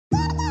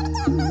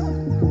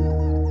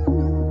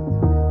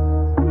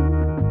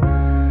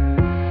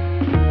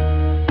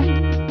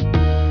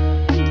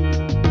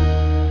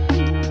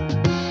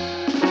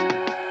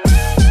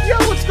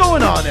What's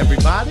going on,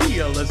 everybody?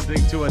 You're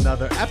listening to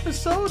another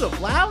episode of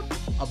Loud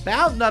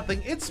About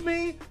Nothing. It's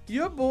me,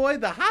 your boy,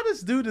 the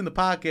hottest dude in the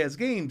podcast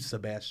game,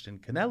 Sebastian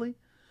Canelli.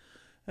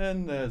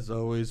 And as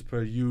always,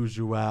 per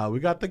usual, we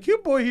got the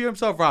cute boy here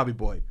himself, Robbie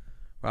Boy.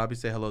 Robbie,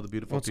 say hello to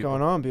beautiful people. What's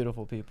going on,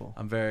 beautiful people?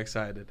 I'm very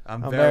excited.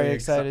 I'm very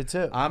excited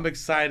too. I'm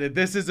excited.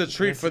 This is a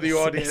treat for the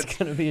audience. It's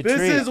gonna be a treat.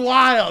 This is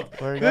wild.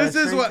 This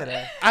is what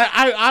today.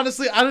 I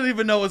honestly I don't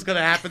even know what's gonna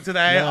happen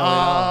today. No.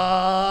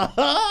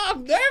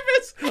 I'm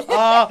nervous.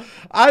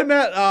 I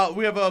met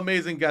we have an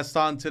amazing guest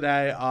on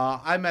today.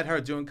 I met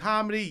her doing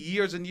comedy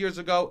years and years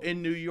ago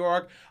in New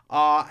York.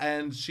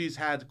 And she's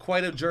had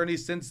quite a journey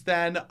since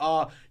then.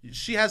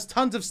 She has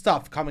tons of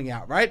stuff coming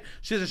out, right?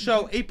 She has a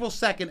show April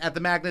 2nd at the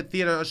Magnet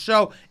Theater, a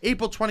show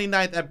April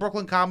 29th at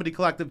Brooklyn Comedy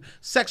Collective,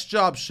 Sex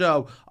Job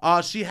Show.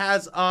 She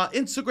has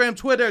Instagram,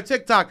 Twitter,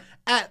 TikTok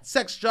at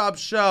Sex Job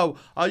Show.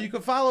 You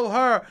can follow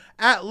her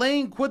at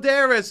Lane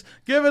Kwederis.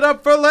 Give it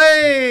up for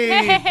Lane.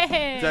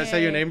 Hey. Did I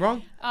say your name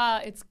wrong?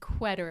 It's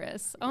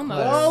Kwederis.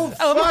 Almost.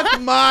 Oh,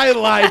 fuck my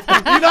life.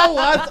 You know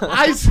what?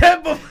 I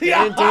said before. You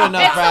didn't do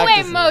enough It's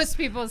practices. the way most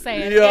people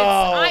say it.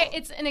 Yo.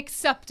 It's an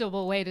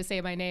acceptable way to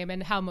say my name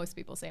and how most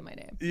people say my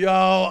name.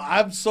 Yo,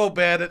 I'm so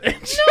bad at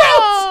intros.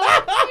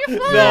 No, you're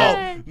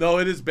fine. No,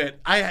 it is bad.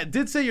 I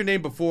did say your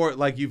name before,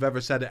 like you've ever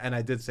said it, and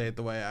I did say it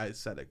the way I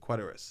said it,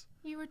 Kwederis.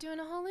 You were doing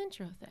a whole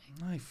intro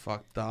thing. I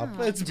fucked up.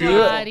 Oh, It's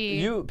beautiful.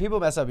 Daddy. People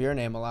mess up your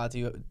name a lot. Do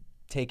you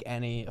take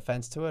any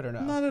offense to it or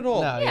no? Not at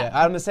all. No, Yeah.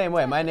 I'm the same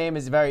way. My name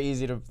is very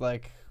easy to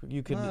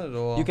you could Not at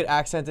all. you could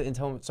accent it in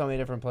so many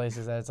different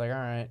places that it's like, all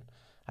right,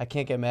 I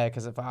can't get mad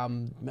because if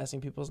I'm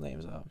messing people's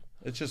names up.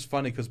 It's just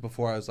funny because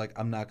before I was like,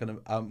 I'm gonna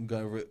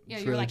Yeah, really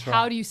you're like, try.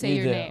 how do you say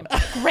You your do. name?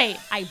 Great,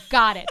 I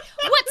got it.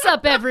 What's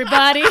up,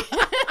 everybody?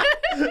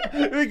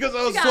 Because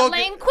I was Got talking.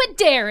 Lane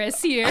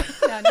Kwederis here.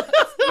 No,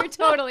 you're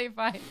totally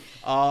fine.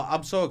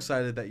 I'm so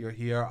excited that you're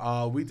here.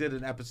 We did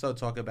an episode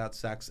talking about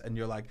sex, and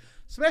you're like,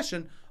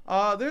 Sebastian,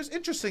 there's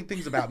interesting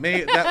things about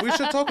me that we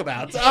should talk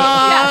about. Yes.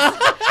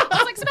 I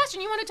was like,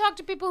 Sebastian, you want to talk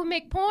to people who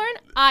make porn?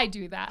 I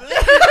do that.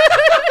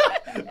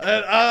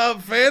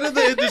 Fan of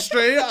the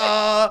industry.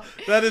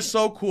 That is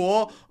so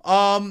cool.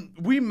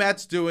 We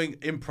met doing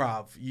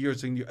improv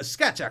years and years. A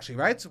sketch, actually,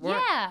 right?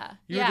 Yeah.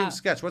 You were doing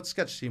sketch. What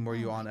sketch team were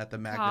you on at the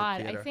Magnet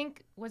God, Theater? I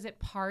think, was it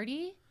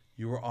Party?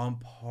 You were on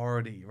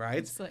Party, right?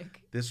 It's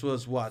like This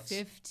was what?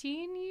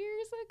 15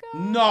 years ago?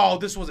 No,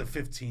 this wasn't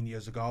 15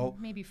 years ago.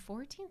 Maybe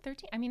 14,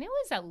 13? I mean, it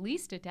was at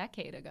least a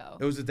decade ago.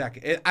 It was a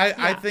decade. I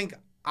Yeah. think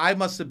I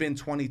must have been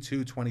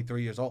 22,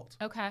 23 years old.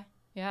 Okay.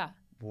 Yeah.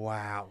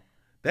 Wow.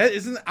 That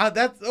isn't,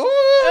 that's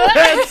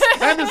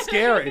kind of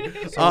scary.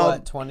 So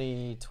what?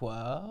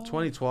 2012.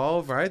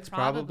 2012, right?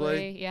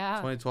 Probably. Yeah.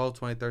 2012,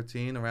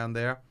 2013, around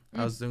there.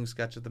 I was doing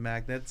sketch at the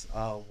Magnets.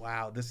 Oh,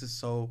 wow. This is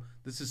so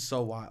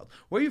wild.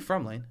 Where are you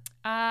from, Lane?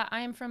 I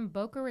am from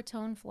Boca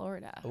Raton,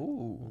 Florida.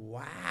 Ooh.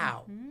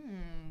 Wow.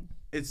 Mm.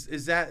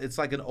 It's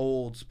like an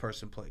old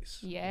person place.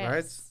 Yes.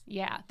 Right?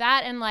 Yeah.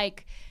 That and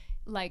like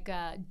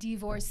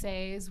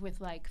divorcees with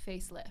like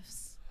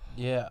facelifts.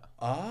 Yeah.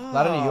 Oh. A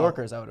lot of New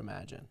Yorkers, I would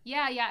imagine.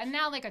 Yeah, and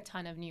now like a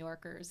ton of New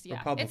Yorkers. Yeah,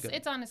 Republican.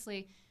 it's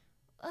honestly,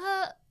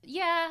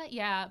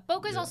 yeah.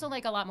 Boca's also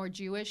like a lot more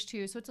Jewish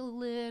too, so it's a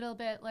little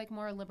bit like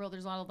more liberal.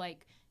 There's a lot of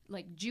like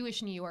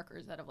Jewish New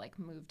Yorkers that have like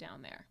moved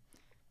down there.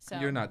 So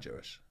You're not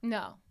Jewish.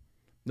 No,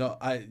 No,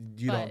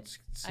 you but don't.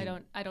 Seem,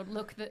 I don't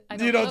look the.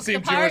 you don't look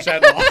seem the part. Jewish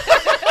at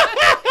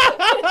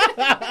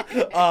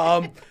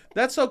all.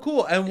 That's so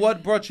cool. And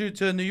what brought you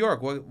to New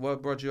York?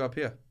 What brought you up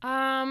here?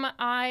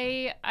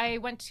 I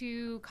went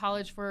to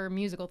college for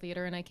musical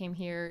theater, and I came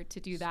here to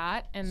do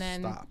that, and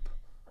then Stop.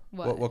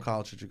 What? What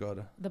college did you go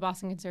to? The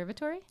Boston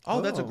Conservatory. Oh,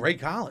 that's a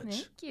great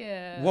college. Thank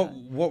you.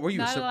 What were you?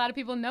 Not a lot of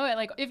people know it.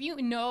 Like, if you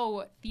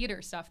know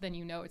theater stuff, then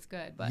you know it's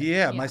good. But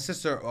Yeah, my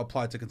sister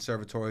applied to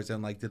conservatories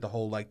and like did the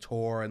whole like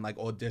tour and like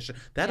audition.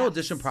 That Yes.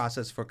 audition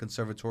process for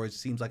conservatories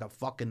seems like a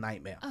fucking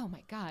nightmare. Oh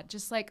my God,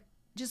 just like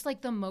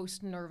the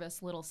most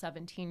nervous little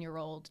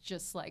 17-year-old,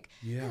 just like,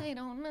 Yeah. I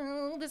don't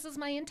know, this is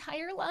my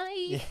entire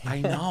life. I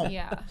know.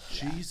 Yeah.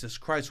 Jesus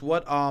Christ.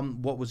 What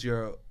was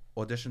your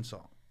audition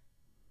song?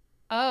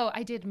 Oh,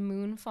 I did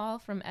Moonfall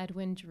from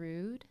Edwin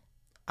Drood.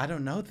 I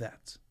don't know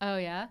that. Oh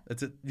yeah.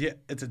 It's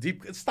a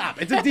deep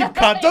stop. It's a deep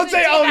cut. It's Don't a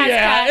say deep oh ass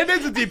yeah. cut. It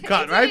is a deep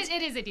cut, right?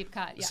 It is a deep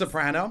cut. Yes.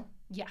 Soprano?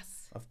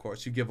 Yes. Of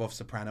course, you give off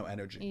soprano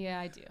energy. Yeah,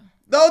 I do.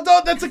 No,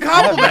 that's a I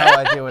have compliment. no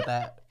idea what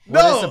that.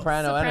 What No. is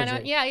soprano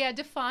energy? Yeah.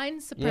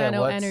 Define soprano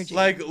what's- energy.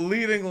 Like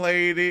leading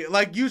lady.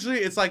 Like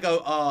usually it's like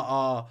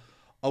a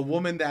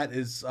woman that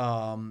is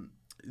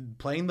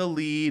playing the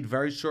lead,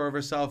 very sure of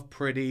herself,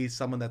 pretty,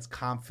 someone that's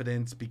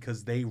confident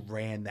because they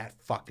ran that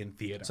fucking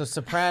theater. So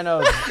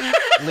soprano's lead.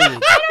 I don't know.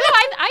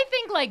 I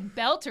think think like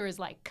belter is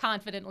like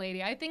confident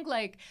lady. I think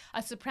like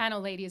a soprano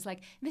lady is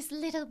like this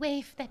little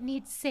waif that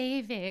needs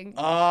saving.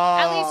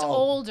 At least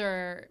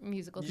older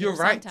musical theater You're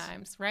right.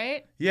 sometimes,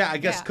 right? Yeah, I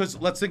guess because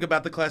let's think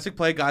about the classic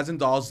play Guys and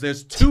Dolls.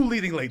 There's 2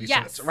 leading ladies in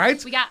Yes. it,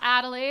 right? We got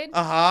Adelaide.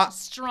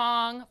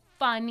 Strong,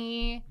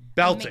 funny.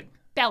 Belting.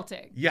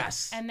 Belting.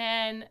 Yes. And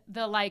then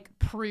the like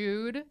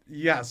prude.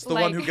 Yes, the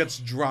one who gets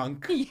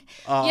drunk.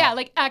 Yeah,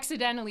 like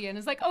accidentally, and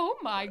is like, oh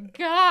my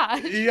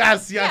god.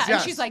 Yes.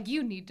 And she's like,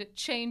 you need to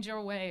change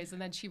your ways,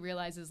 and then she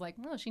realizes like,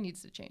 well, she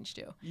needs to change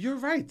too. You're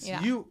right.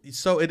 Yeah.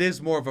 So it is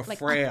more of a Like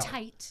frail.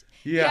 uptight.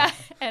 Yeah.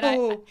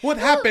 And what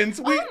happens?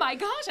 Oh my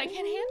gosh, I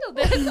can't handle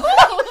this.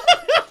 Oh.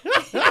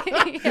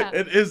 Yeah.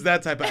 It is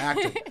that type of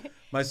acting.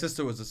 My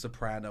sister was a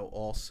soprano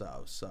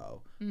also,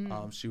 so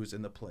she was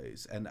in the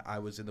plays, and I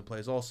was in the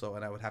plays also,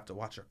 and I would have to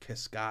watch her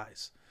kiss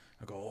guys.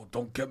 I go, oh,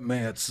 don't get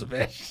mad,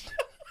 Sebastian.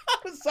 I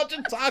was such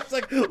a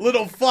toxic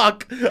little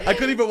fuck. I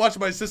couldn't even watch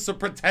my sister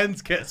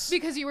pretend kiss.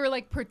 Because you were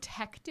like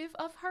protective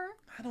of her.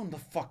 I don't know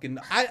fucking.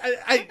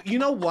 I you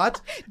know what?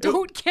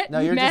 Don't get No,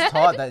 you're mad. just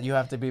taught that you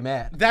have to be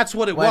mad. That's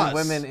what it when was.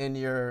 women in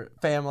your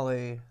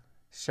family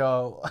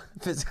show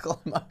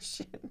physical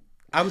emotion.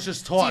 I was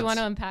just taught. Do you want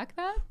to unpack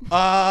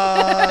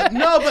that?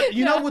 No, but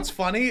you know what's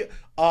funny?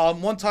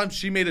 One time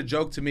she made a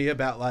joke to me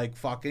about like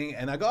fucking,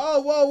 and I go,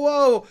 oh,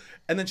 whoa,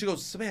 and then she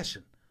goes,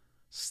 Sebastian,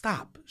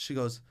 stop. She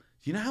goes,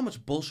 you know how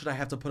much bullshit I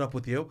have to put up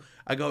with you?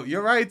 I go,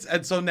 you're right.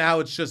 And so now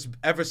it's just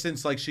ever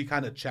since like she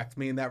kind of checked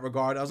me in that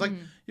regard, I was like,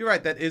 you're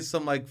right. That is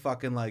some like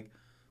fucking like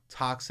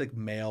toxic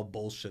male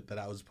bullshit that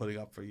I was putting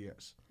up for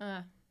years.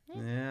 Yeah.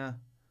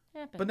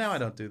 Happens. But now I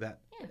don't do that.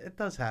 Yeah. It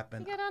does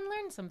happen. You gotta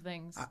unlearn some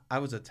things. I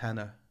was a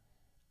tenor,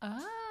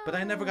 Oh. but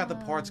I never got the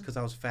parts because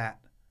I was fat.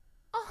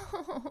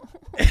 Oh.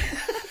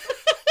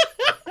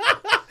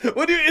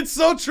 What do you? It's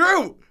so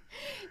true.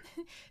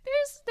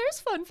 There's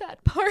fun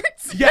fat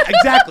parts. Yeah,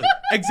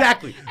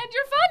 exactly. And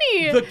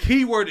you're funny. The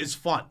key word is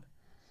fun.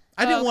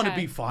 I didn't want to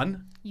Okay. be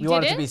fun. You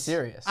want it to didn't? be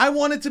serious. I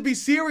wanted to be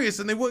serious,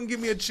 and they wouldn't give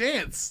me a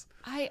chance.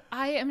 I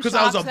am Because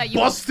shocked I was a that you.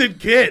 busted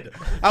kid.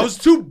 I was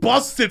too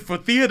busted for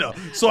theater,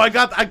 so I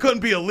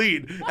couldn't be a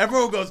lead.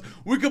 Everyone goes,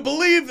 we could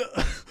believe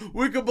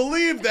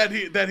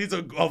that he's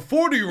a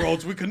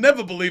 40-year-old. So we could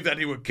never believe that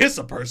he would kiss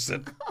a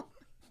person.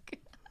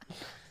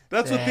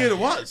 That's what theater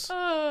was.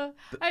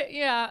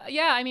 Yeah.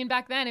 I mean,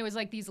 back then it was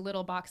like these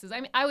little boxes. I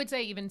mean, I would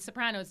say even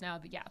sopranos now,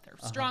 they're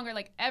stronger.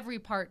 Like every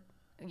part,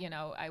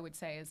 I would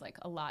say is like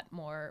a lot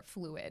more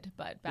fluid.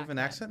 But back You have an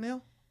then, accent,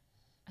 Neil?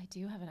 I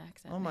do have an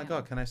accent. Oh my now.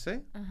 God, can I see?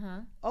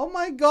 Uh-huh. Oh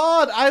my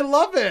God, I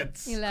love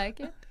it. You like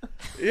it?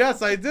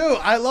 Yes, I do.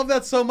 I love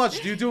that so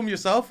much. Do you do them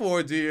yourself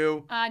or do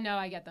you? No,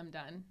 I get them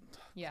done.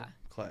 Yeah.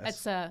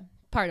 Class. That's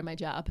part of my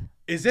job.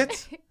 Is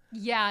it?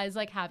 Yeah, it's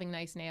like having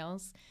nice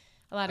nails.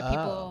 A lot of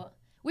people.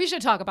 We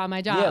should talk about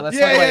my job. Yeah, let's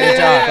talk about your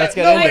job. Let's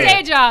get No, into my it.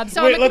 day job.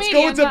 So Wait, I'm a let's go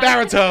comedian, into but-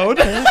 baritone.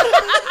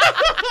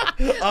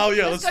 Oh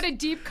yeah, Let's go to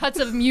deep cuts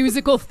of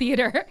musical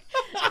theater.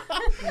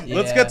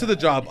 let's get to the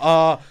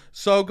job.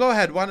 So go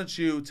ahead. Why don't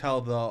you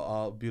tell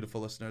the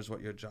beautiful listeners what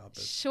your job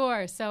is?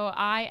 Sure. So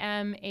I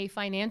am a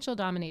financial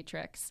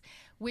dominatrix,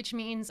 which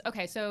means,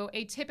 okay, so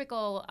a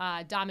typical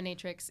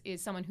dominatrix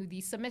is someone who the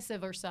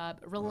submissive or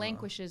sub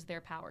relinquishes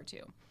their power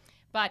to.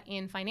 But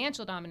in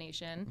financial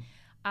domination,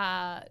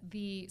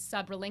 the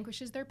sub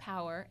relinquishes their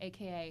power,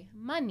 aka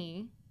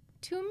money,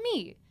 to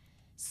me.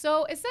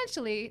 So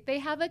essentially, they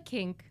have a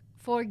kink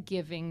for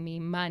giving me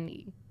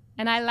money.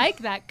 And I like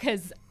that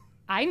because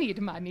I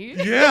need money.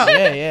 Yeah.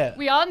 Yeah.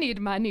 We all need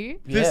money.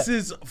 This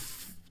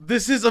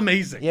is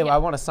amazing. Yeah, well, I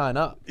want to sign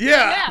up.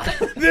 Yeah.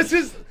 This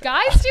is.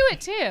 Guys do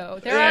it too.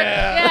 They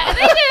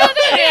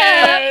do.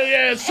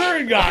 Yeah,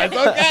 certain guys.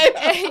 Okay.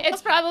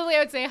 It's probably, I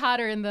would say,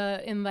 hotter in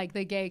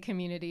the gay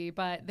community,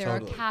 but there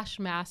Totally. are cash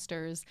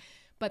masters.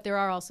 But there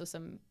are also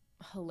some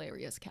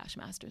hilarious cash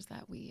masters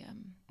that we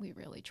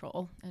really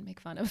troll and make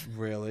fun of.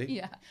 Really?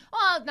 Yeah.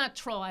 Well, not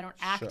troll. I don't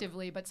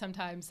actively, but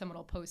sometimes someone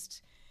will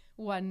post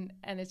one,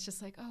 and it's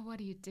just like, oh, what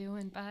are you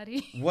doing,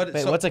 buddy? What?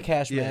 Wait, what's a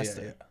cash Yeah,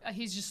 master? yeah.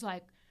 He's just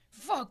like,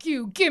 fuck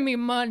you, give me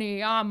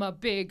money. I'm a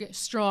big,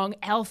 strong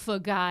alpha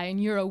guy,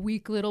 and you're a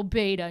weak little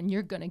beta, and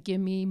you're gonna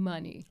give me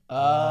money. So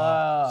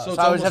So it's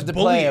I always almost have to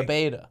play a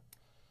bullying. beta.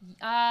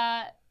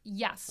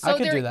 Yes. I So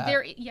could there, do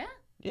that. Yeah.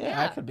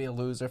 Yeah, I could be a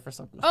loser for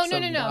something. Oh, no.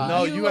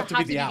 No, you have to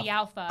be the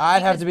alpha.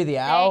 I'd have because to be the they-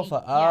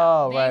 alpha. yeah,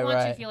 Oh, they right, want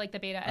you right. to feel like the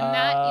beta. And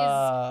that is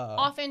Oh.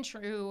 often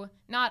true.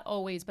 Not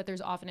always, but there's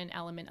often an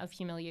element of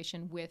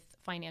humiliation with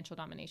financial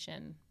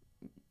domination,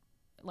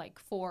 like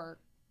for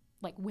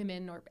like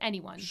women or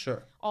anyone.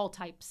 Sure. All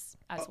types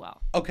as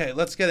well. Okay,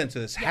 let's get into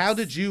this. How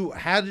did you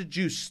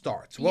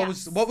start?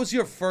 Yes. What was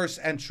your first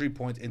entry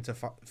point into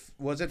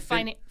was it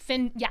Financial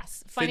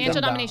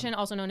FinDom. domination,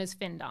 also known as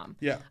FinDom.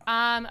 Yeah.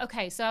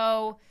 Okay,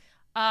 so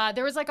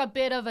There was like a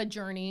bit of a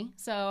journey.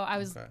 So I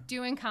was Okay.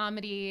 doing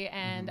comedy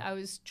and I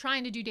was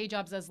trying to do day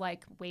jobs as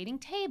like waiting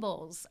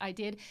tables. I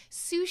did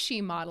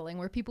sushi modeling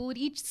where people would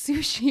eat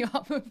sushi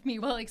off of me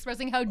while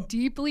expressing how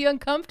deeply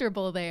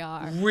uncomfortable they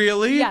are.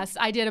 Really? Yes,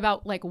 I did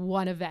about like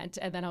one event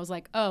and then I was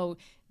like, oh,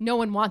 no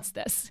one wants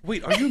this.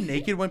 Wait, are you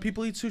naked when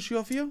people eat sushi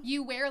off you?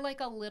 You wear like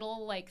a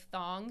little like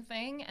thong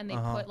thing and they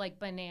put like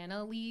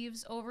banana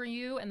leaves over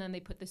you and then they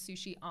put the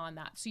sushi on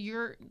that. So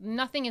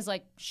nothing is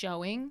like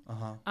showing.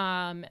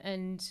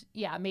 And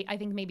yeah, I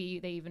think maybe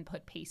they even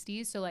put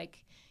pasties. So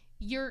like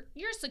you're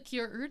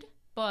secured,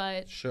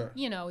 but Sure.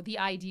 you know, the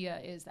idea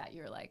is that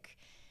you're like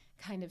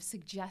kind of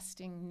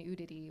suggesting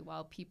nudity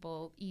while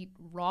people eat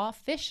raw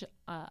fish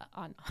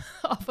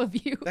off of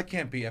you. That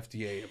can't be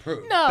FDA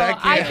approved. No, That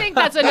I can't- think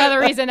that's another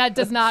reason that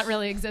does not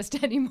really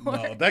exist anymore.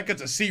 No, that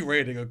gets a C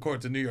rating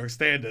according to New York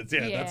standards.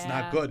 Yeah, that's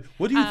not Yeah. good.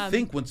 What do you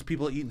think when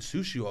people are eating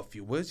sushi off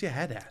you? Where's your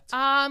head at?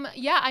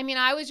 Yeah, I mean,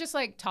 I was just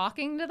like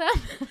talking to them.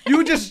 You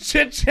would just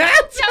chit chat?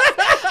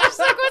 Just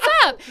like, what's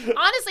up?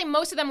 Honestly,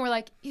 most of them were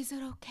like, is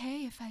it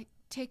okay if I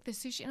take the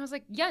sushi? And I was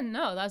like, yeah,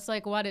 no, that's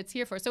like what it's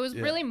here for. So it was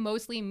really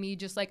mostly me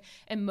just like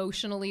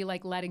emotionally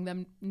like letting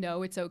them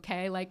know it's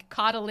okay, like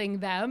coddling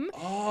them.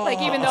 Like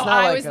even though It's not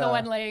I like was the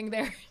one laying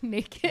there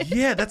naked.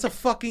 Yeah, that's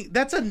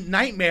a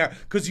nightmare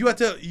because you had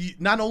to,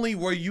 not only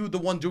were you the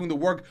one doing the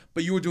work,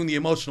 but you were doing the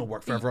emotional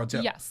work for everyone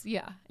too. Yes,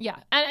 yeah.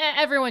 And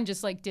everyone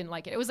just like didn't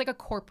like it. It was like a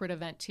corporate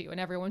event too.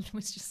 And everyone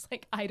was just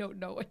like, I don't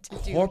know what to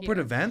do. Corporate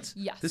here. event?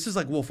 Yes. This is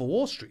like Wolf of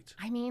Wall Street.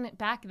 I mean,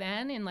 back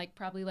then in like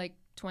probably like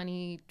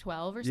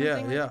 2012 or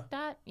something like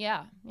that.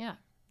 Yeah.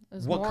 It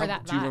was What more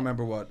that do you vibe.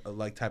 remember what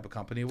like type of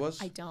company it was?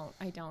 I don't.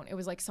 It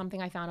was like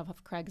something I found off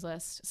of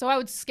Craigslist. So I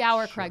would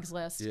scour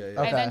Craigslist. Yeah.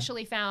 I Okay.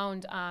 eventually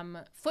found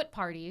foot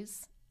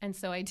parties, and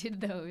so I did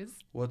those.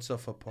 What's a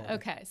foot party?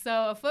 Okay,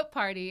 so a foot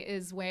party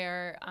is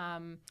where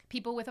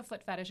people with a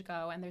foot fetish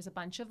go, and there's a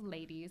bunch of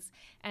ladies,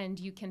 and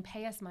you can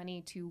pay us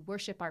money to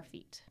worship our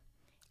feet.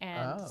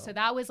 And so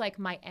that was like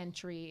my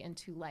entry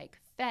into like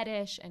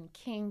fetish and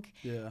kink.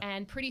 Yeah.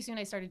 And pretty soon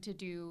I started to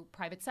do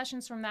private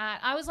sessions from that.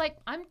 I was like,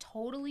 I'm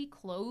totally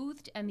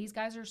clothed and these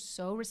guys are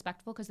so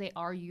respectful because they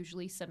are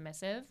usually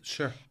submissive.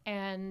 Sure.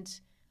 And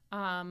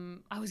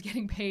I was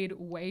getting paid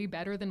way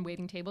better than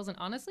waiting tables and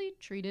honestly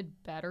treated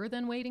better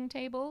than waiting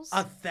tables.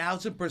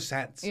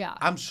 1,000%. Yeah.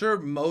 I'm sure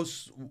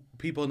most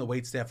people in the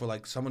wait staff were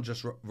like, someone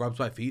just rubs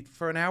my feet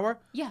for an hour.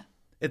 Yeah.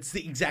 It's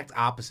the exact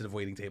opposite of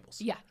waiting tables.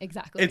 Yeah,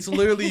 exactly. It's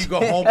literally you go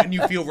home and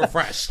you feel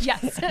refreshed.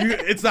 Yes.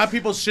 It's not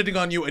people shitting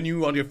on you and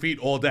you on your feet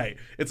all day.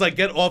 It's like,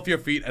 get off your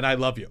feet and I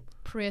love you.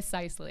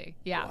 Precisely.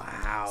 Yeah.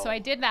 Wow. So I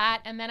did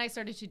that and then I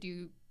stared to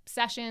do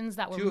sessions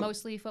that were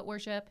mostly foot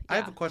worship. I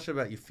Yeah. have a question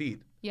about your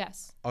feet.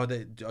 Yes.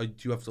 Do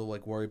you have to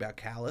like worry about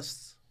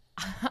callus?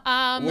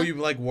 Were you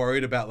like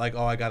worried about like,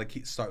 oh, I got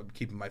to start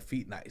keeping my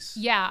feet nice?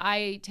 Yeah,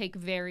 I take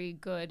very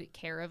good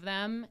care of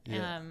them.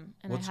 Yeah. And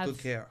What's I have, good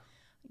care?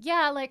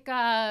 Yeah, like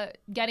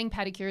getting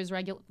pedicures,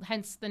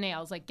 hence the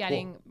nails, like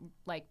getting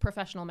like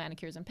professional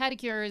manicures and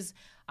pedicures,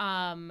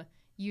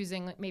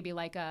 using like, maybe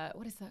like a,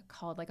 what is that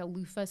called? Like a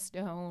loofah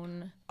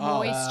stone,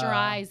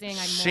 moisturizing.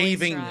 I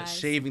moisturize.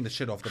 Shaving the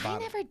shit off the I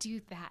bottom. never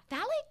do that. That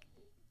like,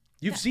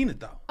 You've seen it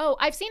though. oh,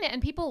 I've seen it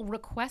and people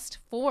request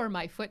for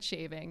my foot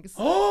shavings.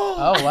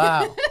 Oh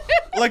wow.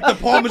 Like the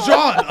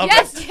Parmesan of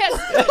Yes, it. yes.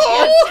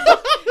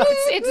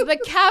 It's the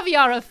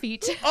caviar of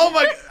feet. Oh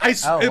my!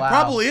 Oh, it wow.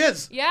 probably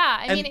is. Yeah,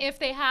 I And- mean, if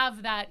they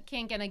have that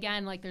kink, and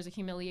again, like there's a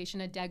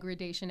humiliation, a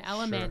degradation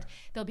element,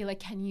 they'll be like,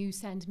 can you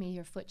send me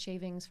your foot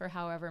shavings for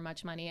however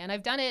much money? And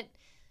I've done it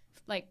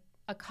like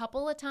a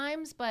couple of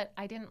times, but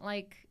I don't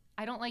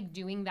like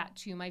doing that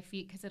to my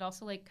feet because it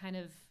also like kind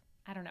of,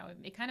 I don't know,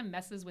 it kind of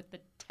messes with the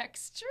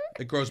texture.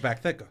 It grows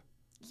back thicker.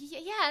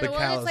 Yeah, The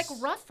well, it's like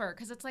callus. rougher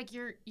because it's like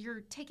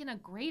you're taking a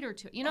grater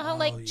to it. You know how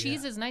like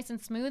cheese is nice and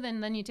smooth,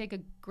 and then you take a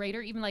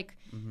grater, even like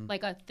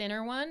a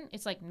thinner one,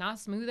 it's like not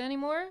smooth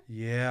anymore.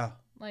 Yeah.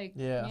 Like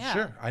Yeah.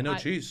 Sure. I know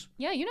cheese.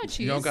 Yeah, you know cheese.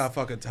 You don't gotta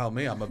fucking tell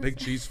me. I'm a big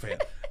cheese fan.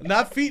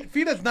 Not feet.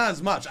 Feet is not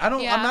as much. I'm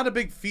Yeah. not a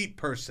big feet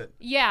person.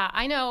 Yeah,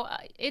 I know.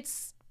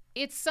 It's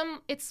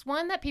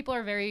one that people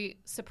are very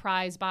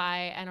surprised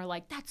by and are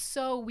like, that's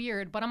so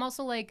weird. But I'm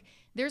also like,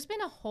 there's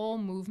been a whole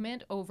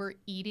movement over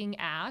eating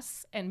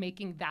ass and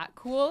making that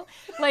cool.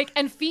 Like,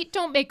 and feet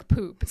don't make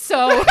poop.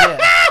 So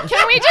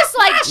can we just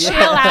like chill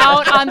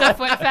out on the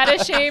foot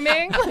fetish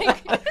shaming?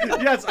 Like,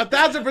 Yes,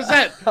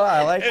 1,000%. Oh,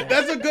 I like that.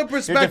 That's a good You're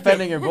perspective.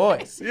 defending your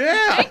voice.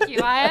 Yeah. thank you,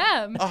 I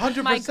am.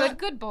 100%. My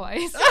good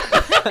boys.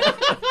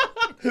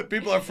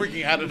 People are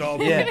freaking out at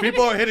all. Yeah.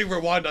 People are hitting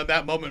rewind on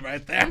that moment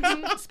right there.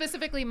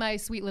 Specifically my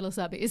sweet little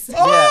subbies.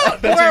 Yeah.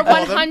 That's what Or you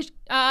call them?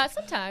 100,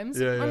 sometimes,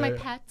 Yeah, or yeah, my yeah.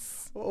 pets.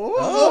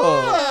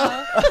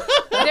 Oh.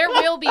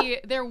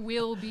 There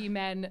will be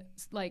men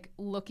like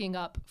looking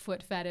up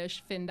foot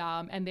fetish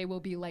FinDom, and they will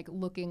be like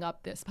looking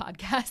up this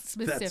podcast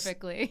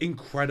specifically. That's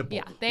incredible.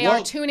 Yeah, they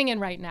are tuning in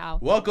right now.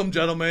 Welcome,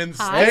 gentlemen.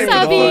 Hi, Stay with the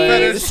foot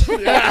subbies.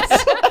 fetish.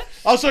 Yes.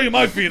 I'll show you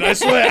my feet, I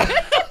swear.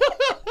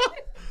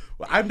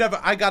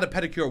 I got a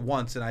pedicure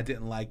once and I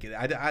didn't like it.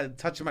 I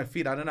touching my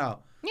feet, I don't know.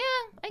 Yeah,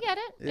 I get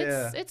it.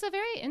 Yeah. It's a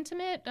very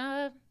intimate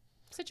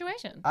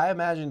situation. I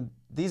imagine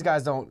these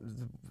guys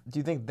don't. Do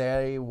you think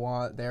they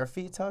want their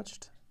feet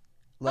touched?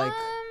 Like,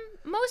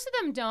 Most of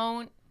them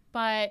don't,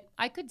 but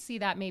I could see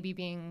that maybe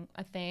being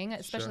a thing,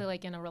 especially Sure.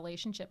 like in a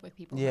relationship with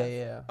people. yeah, who have-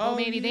 yeah. Well, Oh,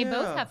 maybe they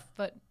both yeah. have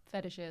foot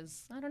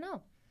fetishes. I don't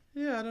know.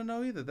 Yeah, I don't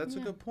know either. That's a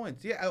Yeah. good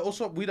point. Yeah.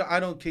 Also, I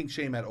don't kink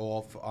shame at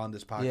all on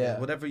this podcast. Yeah.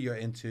 Whatever you're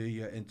into.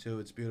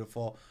 It's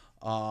beautiful.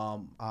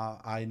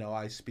 I know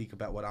I speak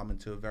about what I'm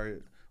into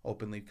very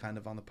openly, kind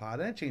of on the pod,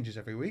 and it changes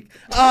every week,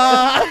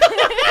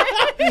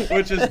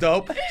 which is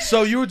dope.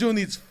 So you were doing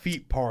these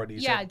feet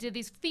parties. Yeah, I did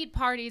these feet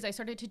parties. I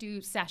started to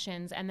do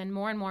sessions, and then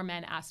more and more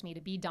men asked me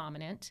to be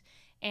dominant.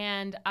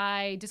 And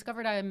I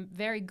discovered I'm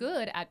very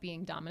good at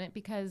being dominant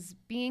because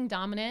being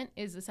dominant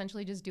is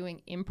essentially just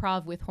doing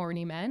improv with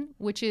horny men,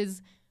 which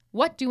is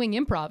what doing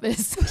improv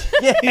is.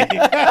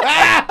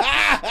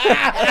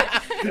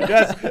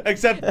 Yes,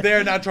 except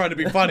they're not trying to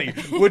be funny,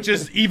 which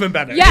is even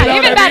better. Yeah, You know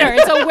even what I mean? better.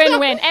 It's a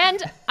win-win.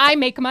 And I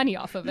make money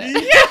off of it.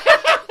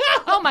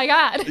 Oh my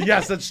God.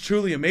 Yes, that's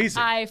truly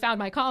amazing. I found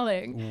my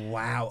calling.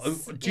 Wow. Do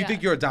you Yeah.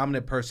 think you're a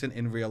dominant person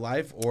in real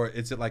life, or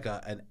is it like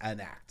an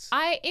act?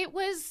 I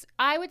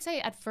would say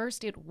at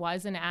first it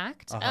was an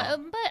act, but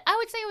I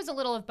would say it was a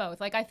little of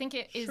both. Like, I think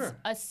it is Sure.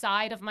 a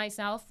side of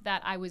myself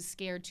that I was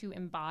scared to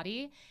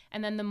embody.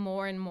 And then the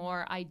more and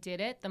more I did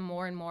it, the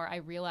more and more I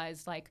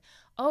realized, like,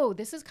 oh,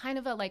 this is kind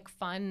of a like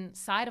fun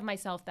side of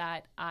myself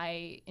that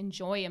I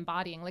enjoy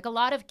embodying. Like, a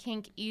lot of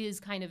kink is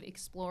kind of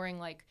exploring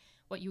like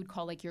what you would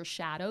call like your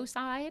shadow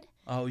side.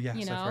 Oh, yes,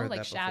 You I've know, heard like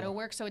that shadow before.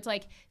 work. So it's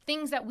like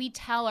things that we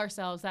tell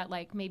ourselves that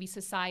like maybe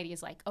society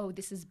is like, oh,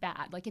 this is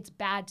bad. Like, it's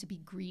bad to be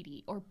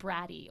greedy or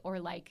bratty or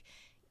like,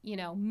 you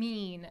know,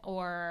 mean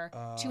or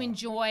to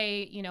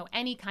enjoy, you know,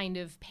 any kind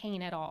of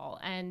pain at all.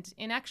 And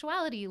in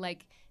actuality,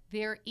 like,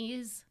 there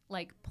is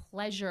like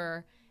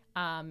pleasure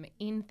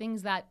in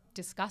things that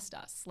disgust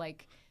us.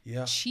 Like,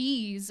 Yeah.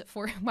 cheese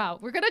for wow,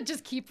 we're gonna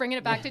just keep bringing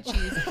it back to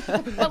cheese.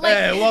 But like,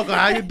 Hey, welcome.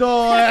 How you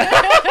doing?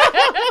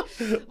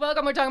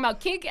 welcome. We're talking about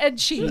kink and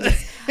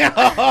cheese.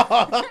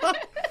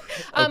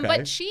 Okay.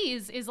 But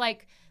cheese is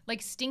like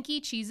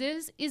stinky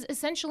cheeses is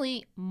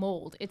essentially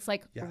mold. It's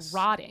like Yes.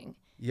 rotting.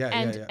 Yeah,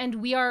 and yeah. and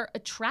we are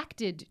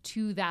attracted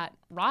to that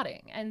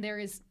rotting. And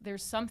there's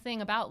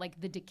something about like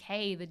the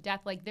decay, the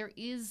death. Like, there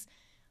is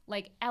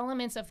like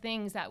elements of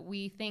things that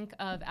we think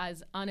of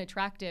as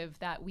unattractive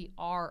that we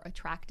are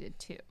attracted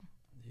to.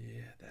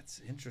 Yeah,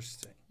 that's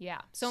interesting. Yeah.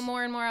 So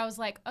more and more I was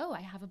like, oh,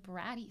 I have a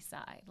bratty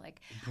side.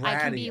 Like, I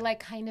can be Bratty. like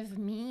kind of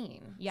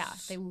mean. Yeah.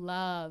 They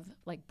love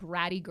like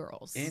bratty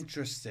girls.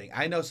 Interesting.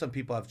 I know some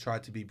people have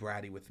tried to be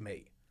bratty with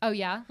me. Oh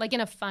yeah? Like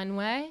in a fun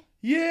way?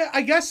 Yeah,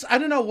 I guess. I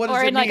don't know. What does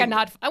Or it in like mean? a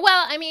not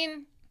well, I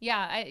mean,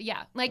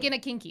 yeah, like in a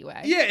kinky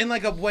way. Yeah, in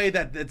like a way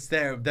that it's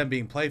them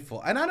being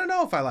playful. And I don't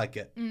know if I like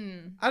it.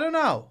 I don't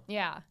know.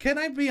 Yeah. Can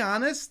I be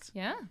honest?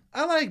 Yeah.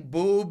 I like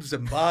boobs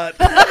and butt.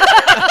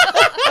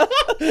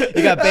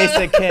 You got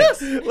basic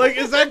kicks. Like,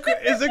 is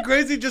it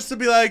crazy just to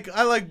be like,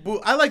 I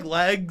like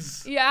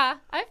legs? Yeah,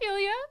 I feel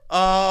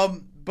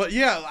you. But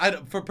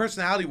yeah, for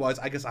personality wise,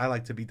 I guess I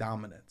like to be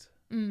dominant.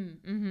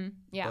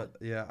 Yeah. But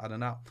yeah, I don't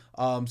know.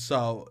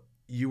 So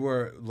you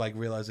were like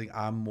realizing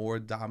I'm more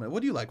dominant.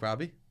 What do you like,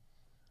 Robbie?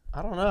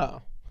 I don't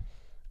know.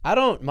 I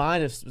don't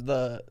mind if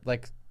the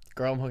like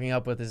girl I'm hooking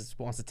up with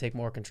wants to take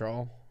more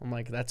control. I'm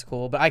like, that's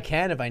cool, but I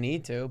can if I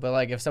need to. But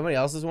like, if somebody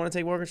else want to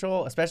take more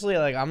control, especially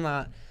like I'm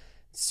not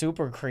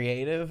super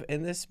creative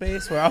in this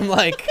space where I'm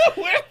like,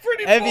 We're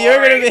pretty if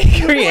you're gonna be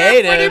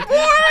creative,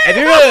 if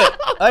you're gonna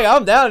like,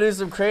 I'm down to do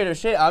some creative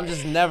shit. I'm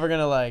just never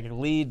gonna like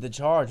lead the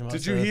charge. Most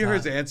Did you of the hear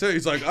his time. answer?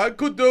 He's like, I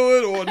could do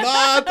it or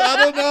not. I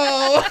don't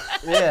know.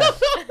 Yeah.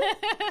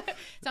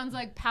 Sounds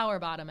like power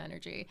bottom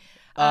energy.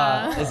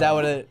 Is that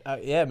what it?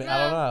 Yeah, man, I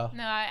don't know.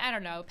 No, I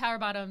don't know. Power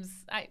bottoms.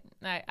 I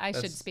should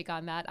That's- speak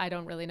on that. I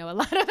don't really know a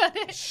lot about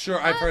it. Sure,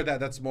 I've heard that.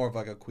 That's more of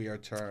like a queer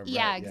term.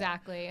 Yeah, right?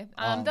 exactly.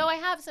 Though I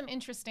have some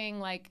interesting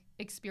like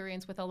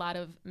experience with a lot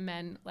of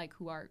men like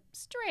who are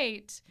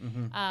straight.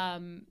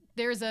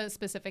 There's a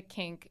specific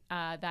kink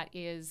that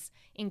is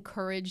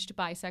encouraged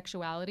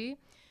bisexuality,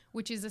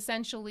 which is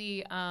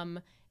essentially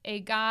a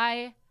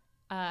guy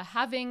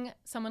having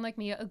someone like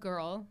me, a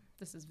girl.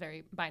 This is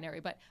very binary,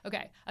 but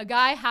okay. A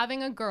guy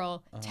having a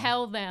girl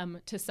tell them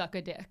to suck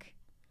a dick.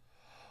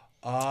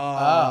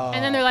 Oh.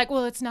 And then they're like,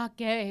 well, it's not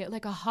gay.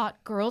 Like, a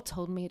hot girl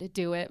told me to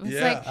do it. It's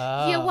Yeah.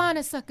 like, you want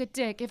to suck a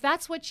dick. If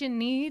that's what you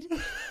need,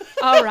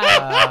 all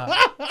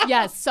right.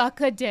 Yes,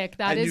 suck a dick.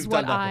 That And is you've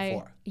what done that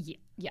I... before.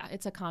 Yeah,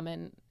 it's a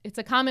common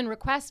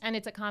request, and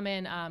it's a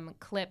common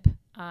clip.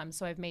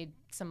 So I've made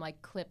some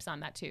like clips on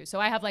that too. So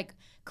I have like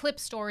clip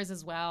stores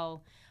as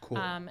well. Cool.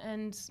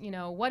 And you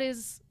know, what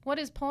is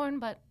porn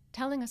but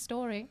telling a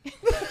story?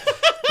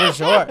 For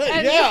sure.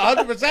 Yeah,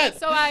 100%.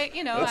 So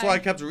That's why I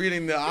kept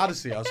reading the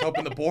Odyssey. I was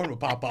hoping the porn would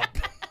pop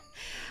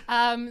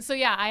up. So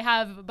yeah, I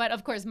have, but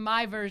of course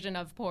my version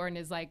of porn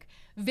is like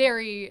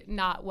very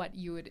not what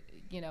you would,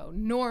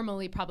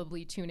 normally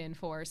probably tune in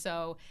for.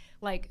 So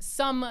like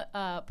some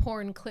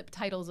porn clip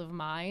titles of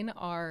mine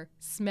are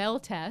smell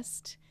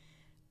test,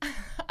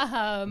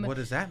 What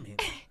does that mean?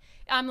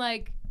 I'm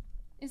like,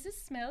 is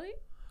this smelly?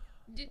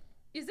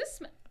 Is this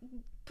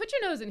Put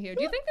your nose in here.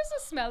 Do you think this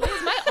is smelly?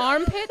 Is my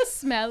armpit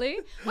smelly?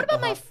 What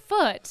about my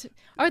foot?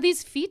 Are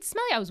these feet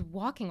smelly? I was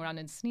walking around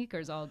in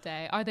sneakers all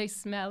day. Are they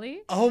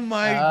smelly? Oh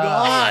my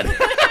God.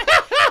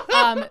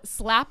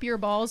 Slap your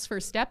balls for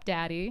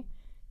stepdaddy.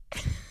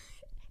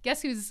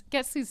 Guess who's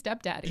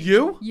stepdaddy?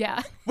 You?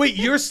 Yeah. Wait,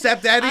 you're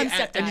stepdaddy, I'm and you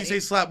stepdaddy. say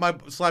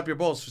slap your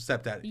balls for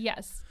stepdaddy.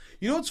 Yes.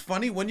 You know what's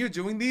funny? When you're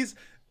doing these,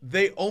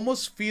 they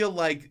almost feel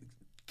like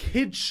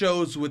kid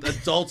shows with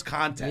adult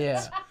content.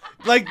 Yeah.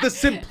 Like the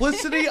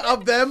simplicity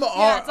of them It's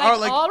are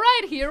like, all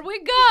right, here we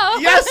go.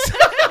 yes.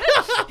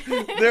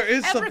 There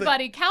is something.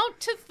 Everybody count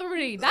to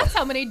 3. That's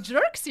how many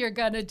jerks you're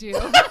gonna do.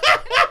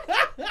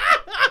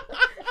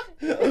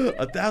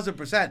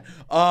 1,000%.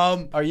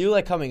 Are you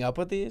like coming up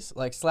with these?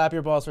 Like slap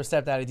your balls for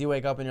stepdaddy. Do you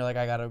wake up and you're like,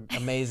 I got an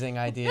amazing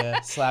idea.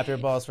 Slap your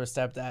balls for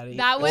stepdaddy.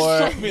 That was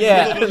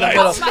yeah.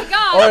 Oh my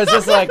God. Or is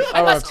this like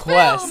a must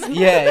request? film.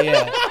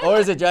 Yeah. Or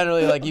is it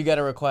generally like you get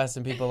a request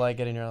and people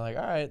like it and you're like,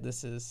 all right,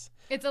 this is.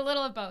 It's a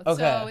little of both. Okay.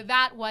 So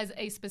that was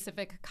a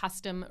specific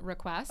custom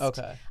request.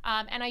 Okay.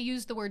 And I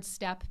used the word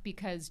step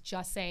because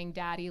just saying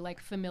daddy, like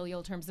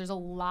familial terms, there's a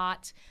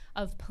lot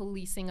of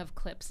policing of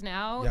clips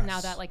now. Yes. Now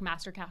that like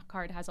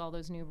MasterCard has all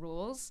those new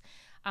rules.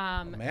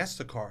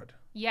 MasterCard.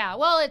 Yeah.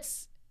 Well,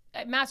 it's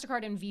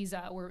MasterCard and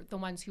Visa were the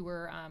ones who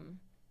were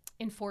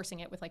enforcing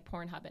it with like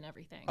Pornhub and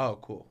everything. Oh,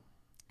 cool.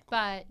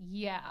 But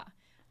yeah.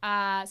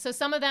 So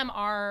some of them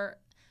are.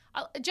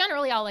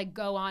 Generally, I'll like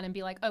go on and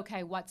be like,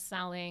 okay, what's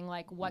selling?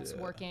 Like, what's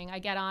working? I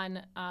get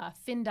on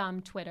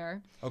FinDom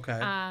Twitter. Okay.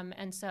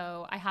 And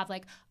so I have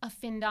like a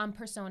FinDom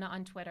persona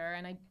on Twitter,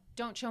 and I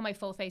don't show my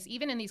full face.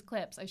 Even in these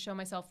clips, I show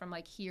myself from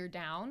like here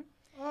down.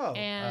 Oh.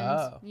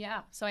 And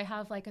yeah, so I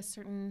have like a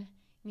certain,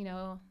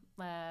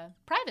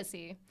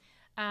 privacy.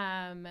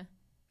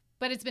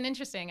 But it's been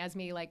interesting as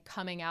me like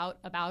coming out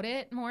about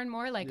it more and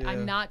more. Like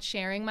I'm not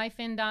sharing my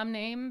FinDom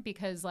name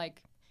because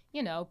like,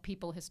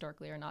 people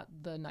historically are not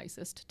the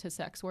nicest to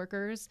sex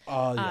workers.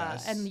 Oh,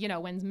 yes. And,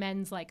 when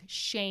men's like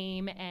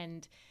shame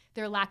and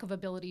their lack of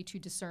ability to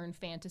discern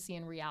fantasy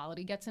and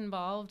reality gets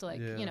involved, like,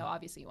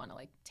 obviously you want to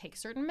like take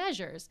certain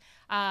measures.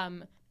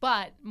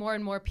 But more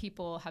and more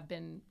people have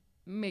been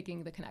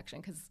making the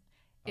connection because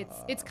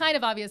it's kind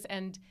of obvious.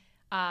 And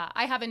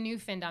I have a new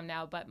FinDom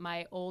now, but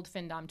my old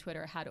FinDom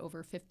Twitter had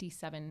over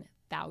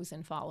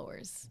 57,000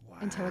 followers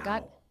until it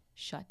got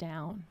shut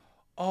down.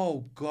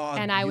 Oh, God.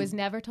 And I was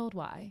never told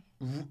why.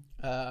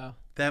 That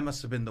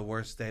must have been the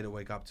worst day to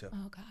wake up to.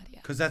 Oh, God, yeah.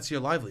 Because that's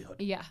your livelihood.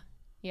 Yeah.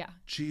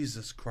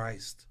 Jesus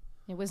Christ.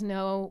 It was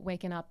no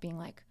waking up being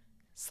like,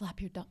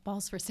 slap your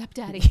balls for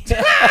stepdaddy.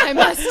 I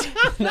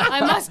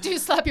must do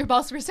slap your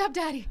balls for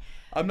stepdaddy.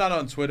 I'm not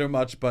on Twitter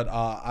much, but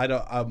I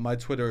don't. My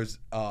Twitter is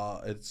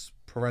it's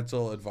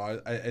parental advice.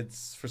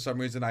 It's for some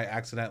reason I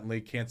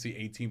accidentally can't see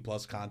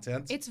 18+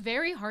 content. It's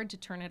very hard to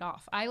turn it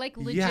off. I like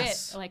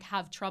legit like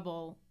have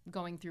trouble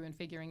going through and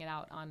figuring it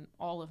out on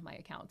all of my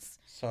accounts.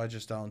 So I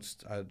just don't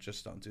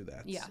do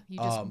that. Yeah, you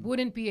just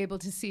wouldn't be able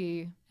to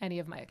see any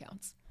of my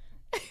accounts.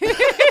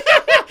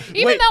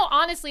 Even though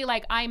honestly,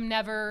 like I'm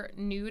never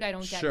nude. I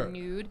don't get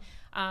nude.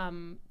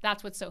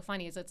 That's what's so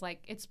funny is it's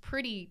like it's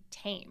pretty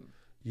tame.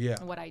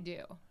 Yeah. What I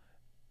do.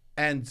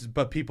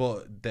 But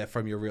people that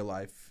from your real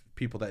life,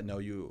 people that know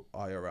you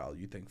IRL,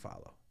 you think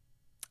follow.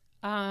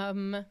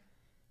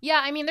 Yeah,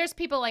 I mean, there's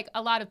people like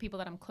a lot of people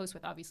that I'm close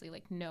with, obviously,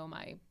 like know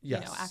my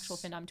actual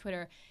FinDom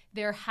Twitter.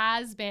 There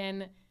has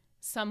been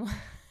someone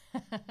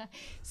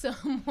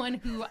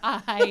who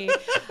I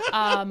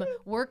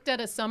worked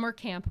at a summer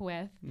camp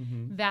with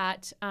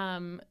that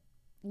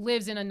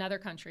lives in another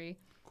country,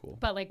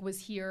 but like was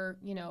here,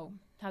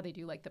 how they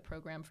do like the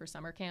program for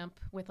summer camp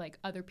with like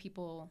other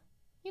people.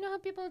 You know how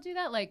people do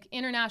that? Like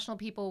international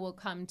people will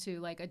come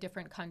to like a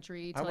different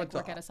country to like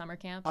work at a summer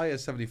camp.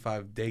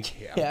 IS-75 day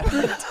camp. Yeah.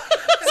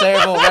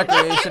 Sayreville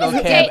recreational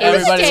camp.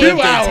 Everybody in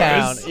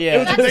town.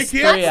 Yeah, that's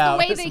the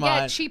way they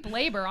get cheap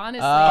labor. Honestly,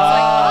 it's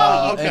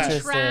like, you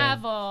can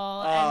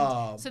travel,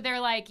 and so they're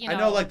like, I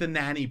know like the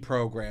nanny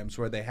programs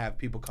where they have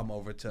people come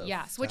over to.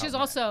 Yes, which is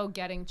also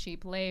getting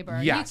cheap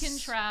labor. Yes. You can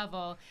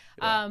travel.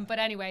 But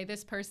anyway,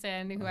 this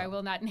person who I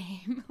will not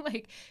name,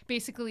 like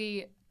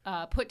basically.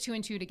 Put 2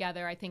 and 2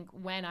 together, I think,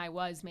 when I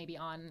was maybe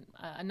on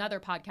another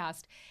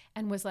podcast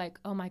and was like,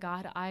 oh my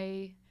God,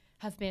 I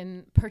have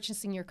been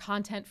purchasing your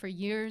content for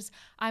years.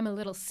 I'm a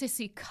little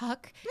sissy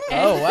cuck.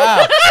 Oh,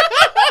 wow.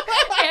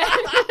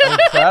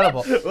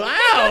 Incredible.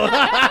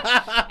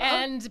 Wow.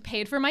 And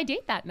paid for my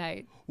date that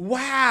night.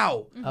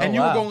 Wow. Mm-hmm. And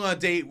you were going on a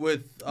date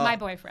with... my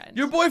boyfriend.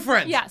 Your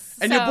boyfriend? Yes.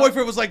 And your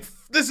boyfriend was like,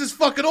 this is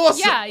fucking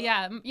awesome.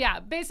 Yeah.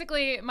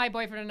 Basically, my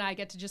boyfriend and I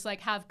get to just like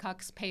have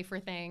cucks pay for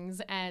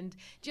things. And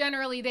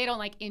generally, they don't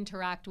like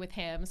interact with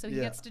him. So he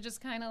gets to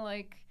just kind of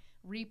like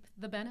reap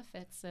the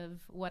benefits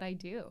of what I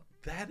do.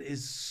 That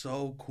is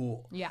so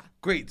cool. Yeah.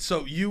 Great.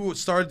 So you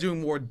started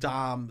doing more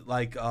dom,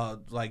 like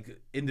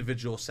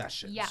individual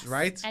sessions,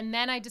 right? And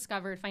then I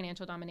discovered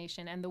financial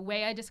domination. And the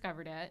way I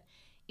discovered it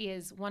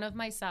is one of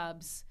my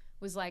subs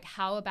was like,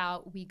 how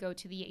about we go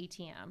to the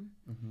ATM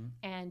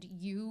and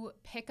you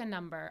pick a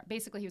number.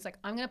 Basically, he was like,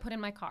 I'm going to put in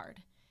my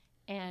card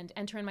and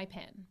enter in my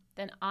PIN.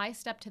 Then I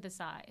step to the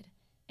side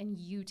and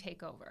you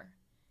take over.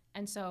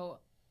 And so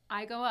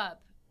I go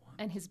up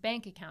and his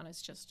bank account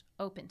is just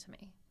open to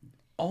me.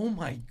 Oh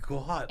my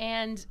God.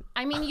 And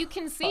I mean, you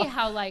can see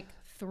how like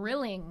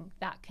thrilling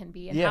that can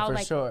be and Yeah, how for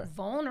like sure.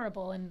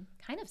 vulnerable and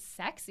kind of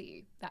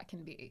sexy that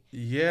can be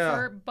Yeah.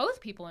 for both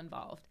people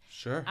involved.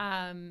 Sure.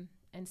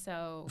 And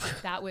so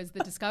that was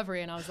the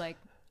discovery, and I was like,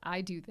 I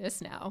do this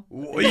now.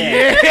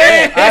 Yeah.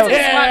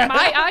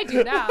 I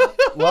do now.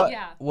 What?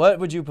 Yeah. What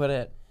would you put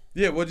in?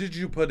 Yeah. What did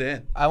you put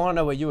in? I want to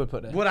know what you would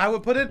put in. What I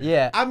would put in?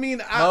 Yeah. I mean,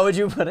 What would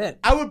you put in?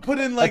 I would put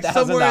in like $1,000?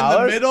 somewhere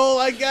in the middle,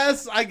 I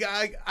guess. I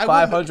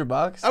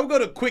 $500? I would go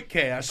to Quick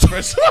Cash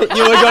first. You would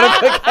go to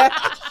Quick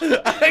Cash?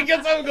 I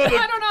guess I would go to.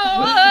 I don't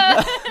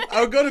know.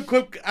 I would go to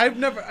Quick. I've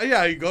never.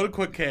 Yeah, you go to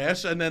Quick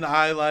Cash, and then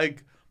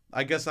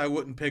I guess I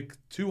wouldn't pick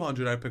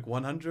 200. I'd pick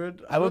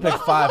 100. I would pick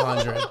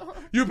 500.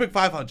 You would pick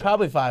 500.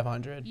 Probably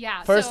 500.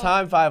 Yeah, First so-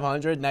 time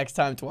 500, next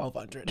time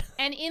 1,200.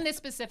 And in this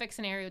specific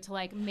scenario, to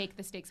like make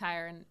the stakes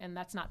higher, and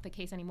that's not the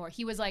case anymore.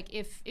 He was like,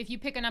 if you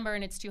pick a number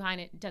and it's too high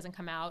and it doesn't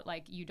come out,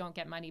 like you don't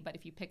get money. But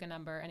if you pick a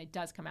number and it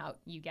does come out,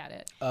 you get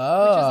it.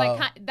 Oh. Which is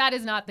like that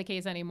is not the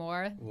case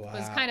anymore. It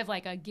was Wow. kind of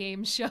like a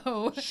game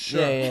show. Sure.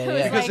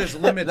 Yeah. Because there's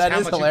limits That how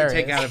is much you can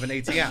take hilarious. out of an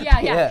ATM.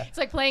 Yeah. It's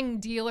like playing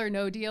Deal or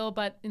No Deal,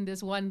 but in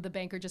this one, the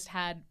banker just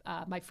had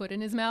my foot in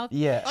his mouth.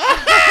 Yeah.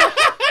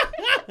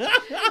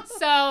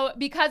 So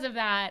because of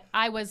that,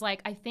 I was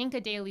like, I think a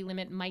daily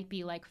limit might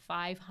be like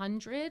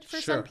 500 for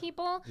Sure. some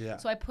people. Yeah.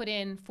 So I put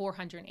in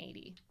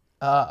 480,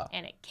 Oh.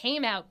 and it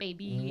came out,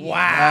 baby.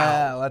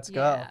 Wow. Let's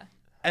go. Yeah.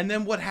 And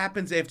then what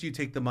happens after you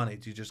take the money?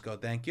 Do you just go,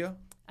 thank you?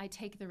 I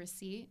take the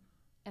receipt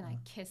and I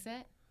kiss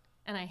it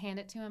and I hand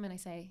it to him and I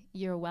say,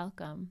 "You're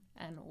welcome,"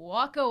 and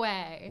walk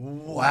away.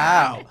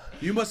 Wow.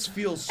 You must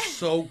feel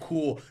so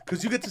cool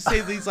because you get to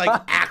say these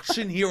like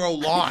action hero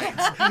lines.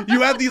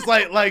 You have these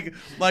like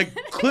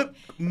clip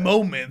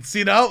moments,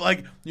 you know?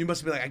 Like you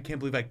must be like, I can't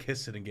believe I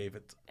kissed it and gave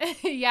it.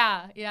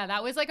 Yeah.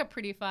 That was like a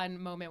pretty fun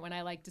moment when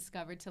I like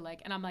discovered to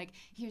like, and I'm like,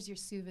 here's your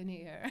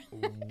souvenir.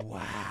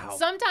 Wow.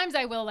 Sometimes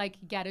I will like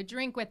get a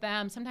drink with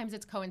them. Sometimes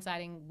it's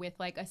coinciding with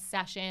like a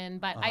session,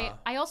 but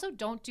I also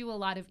don't do a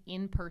lot of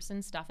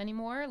in-person stuff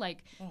anymore.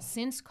 Like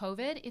since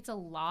COVID, it's a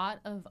lot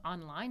of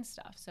online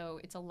stuff. So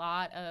it's a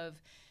lot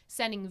of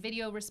sending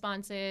video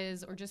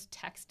responses or just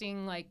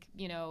texting, like,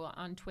 you know,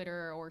 on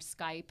Twitter or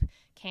Skype,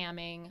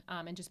 camming,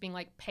 and just being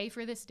like, pay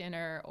for this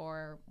dinner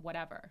or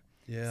whatever.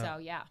 Yeah. So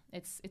yeah,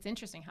 it's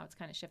interesting how it's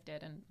kind of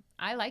shifted, and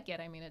I like it.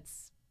 I mean,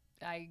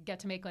 I get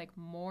to make like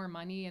more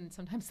money, and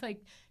sometimes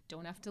like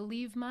don't have to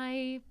leave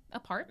my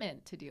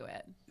apartment to do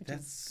it. Which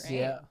That's is great.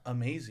 Yeah.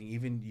 amazing.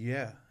 Even,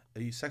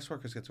 sex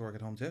workers get to work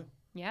at home too.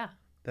 Yeah.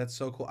 That's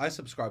so cool. I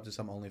subscribe to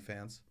some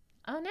OnlyFans.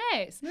 Oh,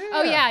 nice. Yeah.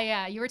 Oh,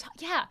 yeah. You were I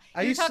you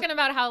were used to- talking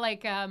about how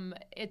like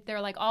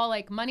they're like all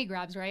like money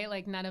grabs, right?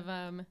 Like none of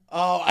them.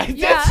 Oh, I did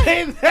Yeah.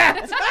 say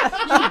that.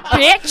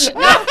 Bitch.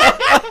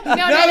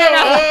 No.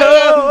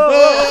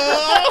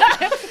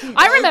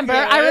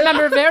 I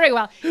remember very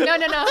well. No.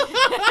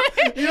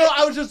 You know,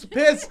 I was just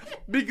pissed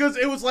because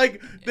it was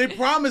like they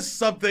promised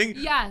something.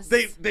 Yes.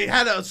 They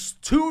had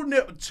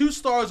two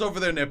stars over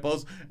their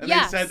nipples, and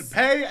Yes. they said,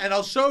 "Pay, and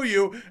I'll show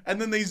you."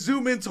 And then they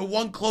zoom into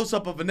one close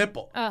up of a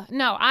nipple.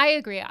 No, I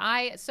agree.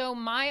 So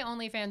my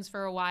OnlyFans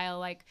for a while,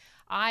 like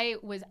I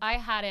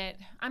had it.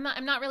 I'm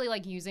not really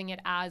like using it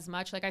as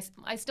much. Like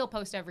I still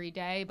post every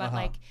day, but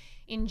like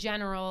in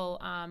general,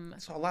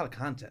 So a lot of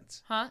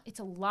content. it's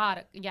a lot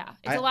of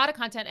a lot of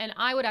content, and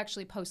I would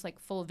actually post like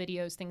full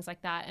videos, things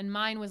like that. And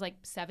mine was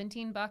like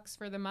 $17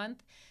 for the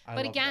month. But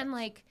love again, that.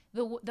 like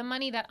the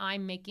money that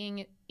I'm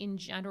making in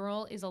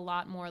general is a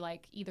lot more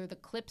like either the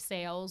clip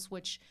sales,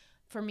 which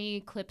for me,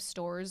 clip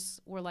stores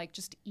were like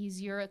just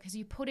easier because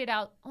you put it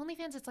out.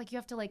 OnlyFans, it's like you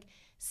have to like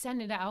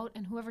send it out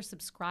and whoever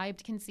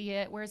subscribed can see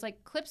it. Whereas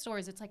like clip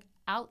stores, it's like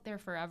out there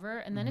forever,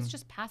 and then it's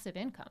just passive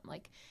income.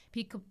 Like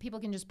people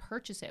can just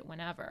purchase it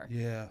whenever.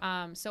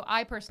 Yeah. So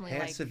I personally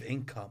Passive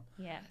income.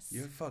 Yes.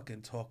 You're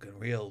fucking talking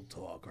real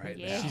talk right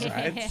Yeah. now,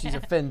 right? She's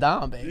a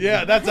FinDom, baby.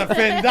 Yeah, that's a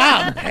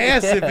FinDom.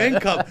 Passive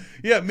income.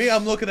 Yeah, me,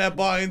 I'm looking at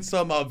buying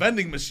some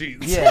vending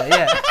machines.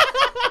 Yeah.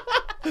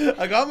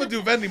 Like, I'm gonna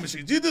do vending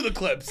machines. You do the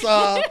clips.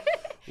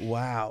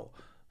 Wow.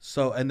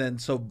 So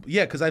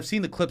because I've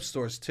seen the clip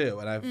stores too,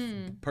 and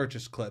I've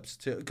purchased clips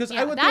too. Because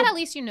Yeah, at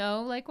least you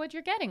know like what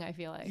you're getting. I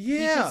feel like you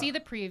Yeah. can see the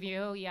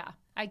preview. Yeah,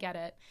 I get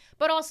it.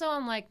 But also,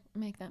 I'm like,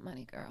 make that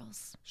money,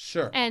 girls,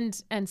 sure. and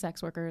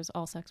sex workers,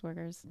 all sex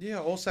workers. Yeah,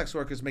 all sex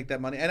workers make that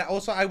money. And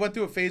also, I went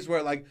through a phase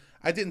where like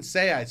I didn't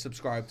say I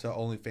subscribed to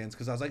OnlyFans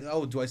because I was like,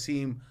 oh, do I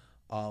seem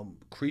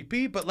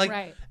creepy? But like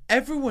Right.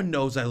 everyone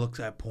knows I look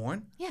at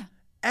porn. Yeah,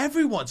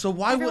 Everyone. So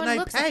why everyone wouldn't I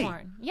looks pay? at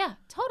porn. Yeah,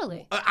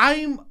 totally.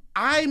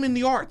 I'm in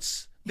the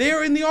arts.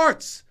 They're in the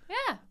arts.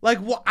 Yeah. Like,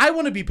 I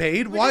want to be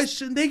paid. Why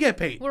shouldn't they get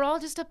paid? We're all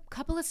just a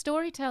couple of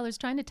storytellers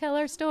trying to tell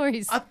our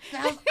stories.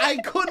 I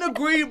couldn't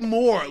agree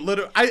more.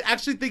 Literally, I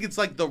actually think it's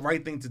like the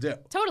right thing to do.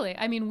 Totally.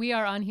 I mean, we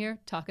are on here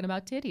talking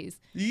about titties.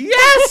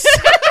 Yes.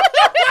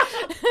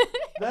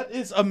 That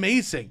is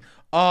amazing.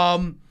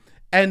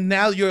 And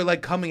now you're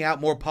like coming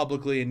out more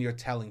publicly and you're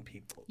telling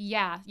people.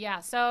 Yeah.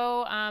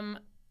 So,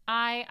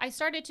 I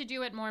started to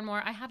do it more and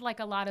more. I had like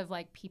a lot of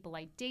like people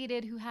I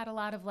dated who had a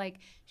lot of like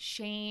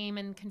shame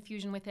and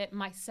confusion with it.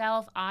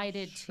 Myself, I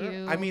did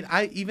too. I mean,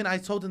 I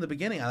told in the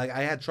beginning,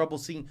 I had trouble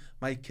seeing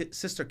my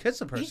sister kiss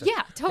a person.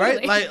 Yeah,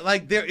 totally. Right?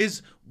 Like there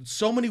is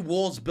so many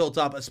walls built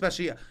up.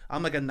 Especially,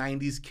 I'm like a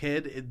 '90s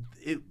kid.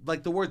 It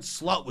like the word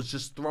slut was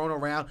just thrown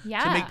around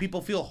to make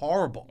people feel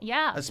horrible.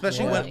 Yeah,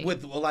 especially totally.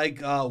 with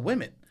like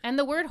women. And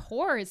the word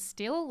whore is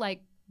still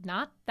like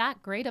not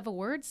that great of a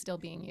word still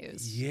being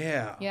used.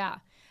 Yeah. Yeah.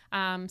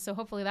 So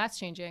hopefully that's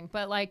changing.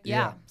 But like,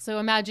 yeah. So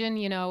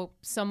imagine,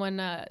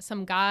 someone,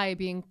 some guy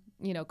being,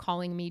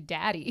 calling me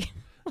daddy.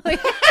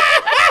 Like,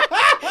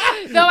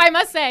 though I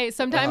must say,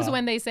 sometimes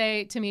when they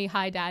say to me,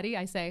 hi, daddy,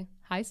 I say,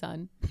 hi,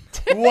 son.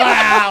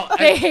 Wow.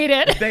 They hate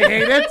it. They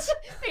hate it?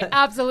 They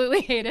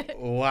absolutely hate it.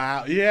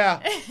 Wow.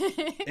 Yeah.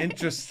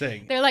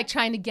 Interesting. They're like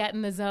trying to get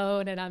in the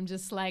zone, and I'm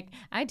just like,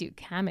 I do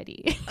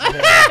comedy.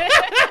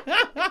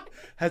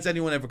 Has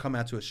anyone ever come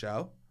out to a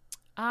show?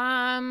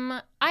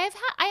 I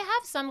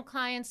have some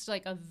clients,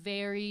 like a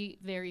very,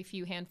 very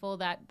few handful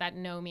that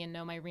know me and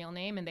know my real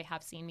name, and they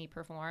have seen me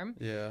perform.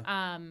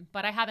 Yeah.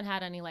 But I haven't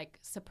had any like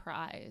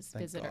surprise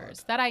Thank visitors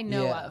God. that I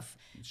know of.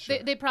 Sure.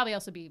 They'd probably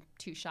also be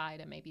too shy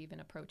to maybe even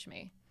approach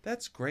me.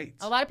 That's great.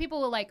 A lot of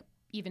people will like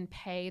even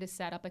pay to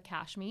set up a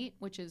cash meet,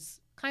 which is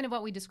kind of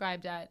what we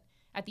described at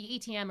the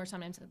ATM, or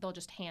sometimes they'll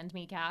just hand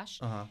me cash.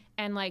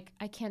 And like,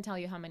 I can't tell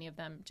you how many of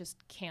them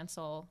just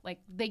cancel. Like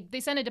they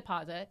send a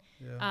deposit,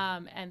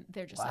 and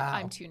they're just like,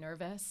 I'm too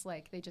nervous.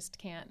 Like they just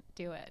can't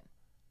do it.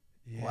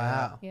 Yeah.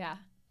 Wow. Yeah.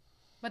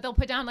 But they'll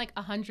put down like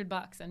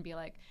 $100 and be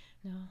like,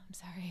 no, I'm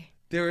sorry.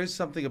 There is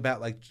something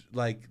about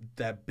like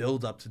that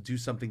build up to do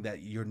something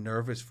that you're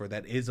nervous for.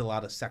 That is a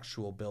lot of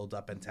sexual build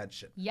up and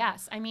tension.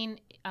 Yes. I mean,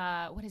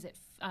 what is it?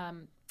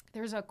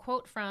 There's a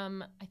quote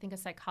from, I think, a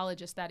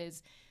psychologist that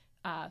is,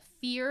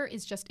 fear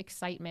is just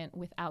excitement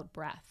without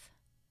breath.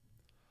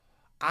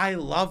 I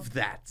love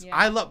that.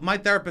 Yeah. My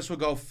therapist would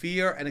go,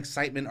 fear and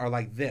excitement are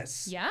like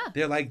this. Yeah.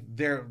 They're like,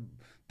 they're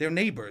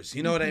neighbors.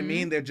 You know what I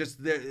mean? They're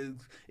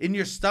in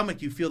your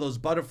stomach. You feel those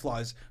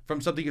butterflies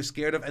from something you're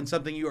scared of and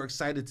something you are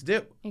excited to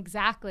do.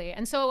 Exactly.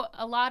 And so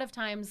a lot of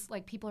times,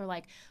 like, people are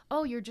like,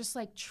 oh, you're just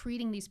like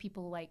treating these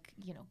people like,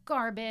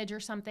 garbage or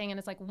something. And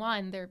it's like,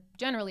 one, they're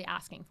generally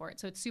asking for it.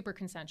 So it's super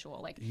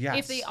consensual. Like,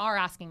 if they are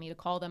asking me to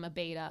call them a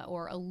beta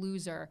or a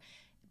loser.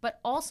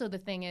 But also the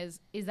thing is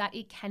that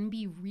it can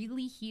be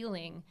really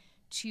healing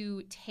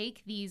to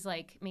take these,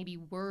 like, maybe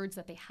words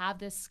that they have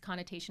this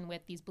connotation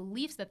with, these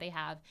beliefs that they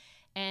have,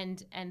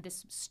 and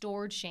this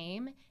stored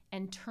shame,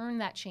 and turn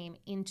that shame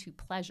into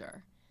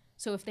pleasure.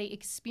 So if they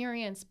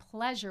experience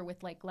pleasure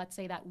with, like, let's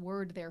say that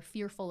word they're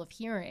fearful of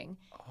hearing,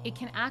 it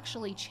can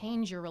actually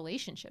change your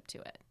relationship to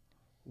it.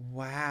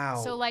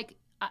 Wow. So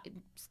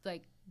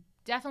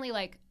definitely,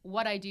 like,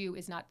 what I do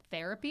is not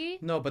therapy.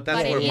 No, but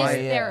that's but where it is my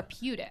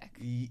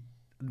therapeutic.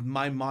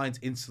 My mind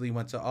instantly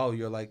went to, oh,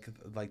 you're like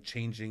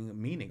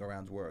changing meaning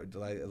around words.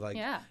 Like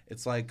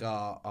it's like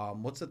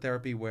what's the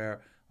therapy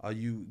where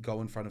you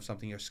go in front of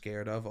something you're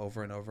scared of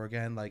over and over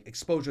again, like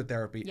exposure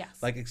therapy. Yes.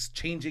 Like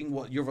changing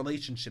your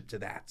relationship to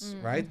that,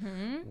 right?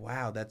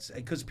 Wow, that's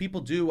because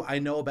people do. I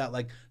know about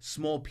like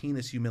small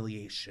penis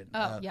humiliation.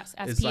 Oh, yes,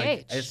 SPH. It's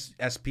like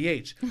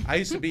SPH. I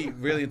used to be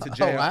really into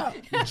JOI.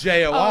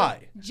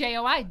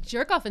 JOI,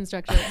 jerk off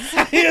instructions.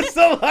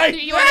 So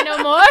like, you want to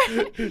know more?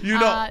 You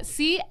know.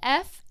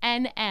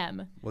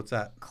 CFNM. What's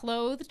that?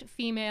 Clothed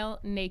female,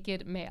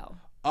 naked male.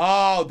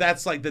 Oh,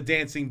 that's like the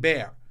dancing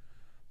bear.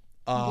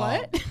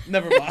 What?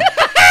 Never mind.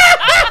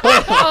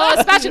 Oh,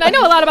 Sebastian, I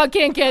know a lot about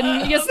kink,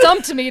 and you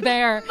stumped me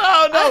there.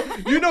 No.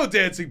 You know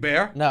Dancing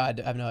Bear. No, I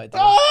have no idea.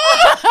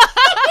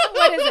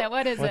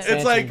 What is it?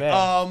 It's like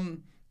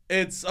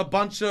it's a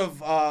bunch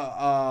of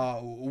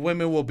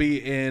women will be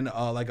in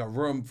like a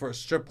room for a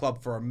strip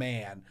club for a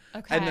man,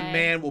 and the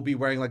man will be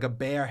wearing like a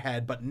bear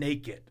head but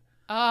naked.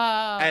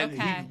 Oh, and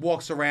he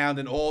walks around,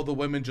 and all the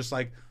women just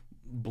like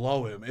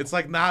blow him. It's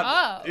like not.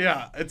 Oh.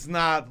 Yeah, it's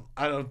not.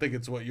 I don't think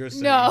it's what you're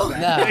saying. No.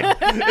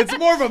 Exactly. It's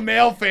more of a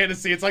male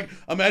fantasy. It's like,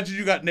 imagine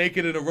you got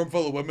naked in a room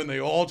full of women. They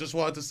all just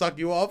wanted to suck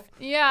you off.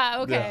 Yeah.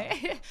 Okay.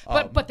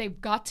 Yeah. But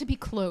they've got to be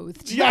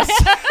clothed. Yes.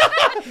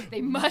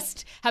 They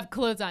must have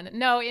clothes on.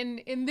 No,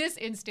 in this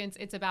instance,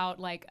 it's about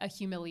like a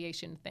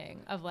humiliation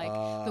thing of like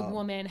the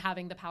woman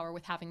having the power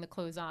with having the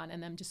clothes on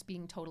and them just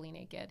being totally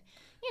naked.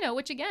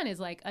 Which again is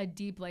like a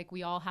deep, like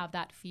we all have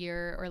that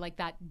fear or like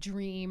that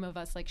dream of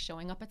us like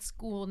showing up at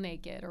school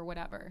naked or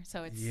whatever.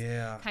 So it's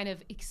kind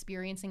of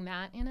experiencing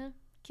that in a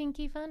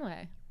kinky, fun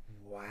way.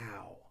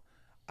 Wow.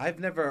 I've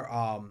never,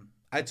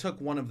 I took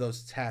one of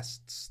those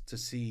tests to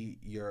see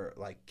your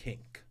like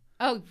kink.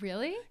 Oh,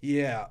 really?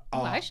 Yeah.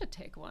 Oh, I should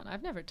take one.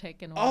 I've never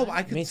taken one. Oh,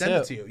 I can Me send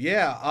it too. to you.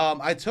 Yeah.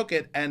 I took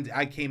it and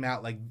I came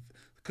out like,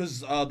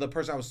 because the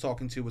person I was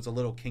talking to was a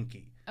little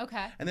kinky.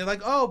 Okay. And they're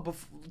like, oh,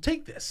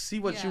 take this, see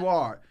what you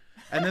are.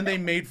 And then they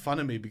made fun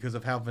of me because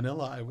of how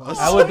vanilla I was.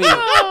 I would be.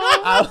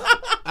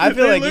 I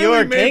feel They like you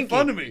literally were made kinky.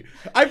 fun of me.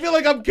 I feel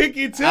like I'm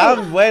kinky too.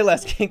 I'm way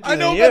less kinky I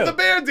know than you. about the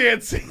bear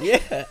dancing. Yeah.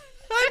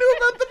 I knew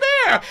about the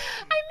bear. I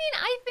mean,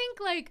 I think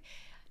like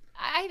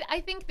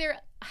I think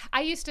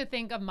I used to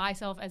think of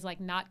myself as like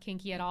not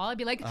kinky at all. I'd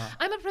be like,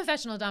 I'm a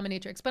professional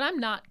dominatrix, but I'm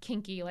not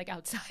kinky like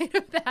outside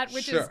of that,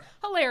 which is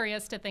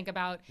hilarious to think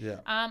about. Yeah.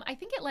 I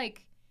think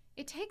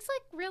it takes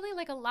like really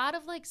like a lot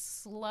of like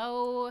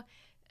slow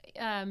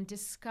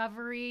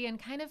discovery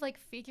and kind of like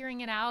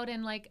figuring it out,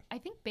 and like I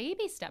think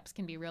baby steps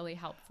can be really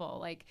helpful,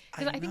 like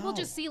because I think we'll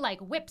just see like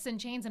whips and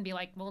chains and be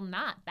like, well,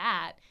 not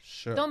that,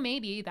 though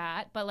maybe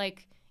that, but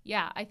like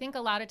yeah, I think a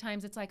lot of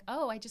times it's like,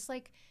 oh, I just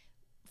like,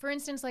 for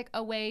instance, like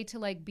a way to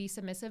like be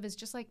submissive is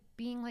just like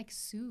being like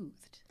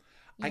soothed.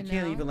 I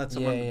can't even let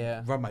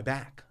someone rub my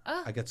back.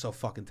 Oh. I get so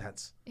fucking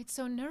tense. It's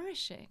so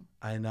nourishing.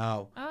 I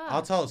know. Oh.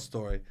 I'll tell a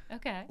story.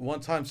 Okay. One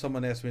time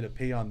someone asked me to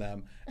pee on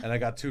them and I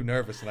got too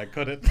nervous and I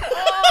couldn't.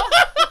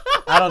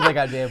 I don't think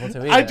I'd be able to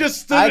either. I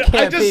just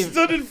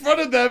stood in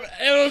front of them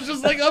and I was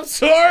just like, I'm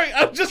sorry.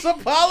 I'm just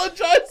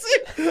apologizing.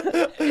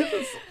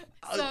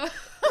 So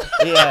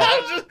Yeah.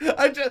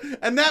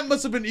 And that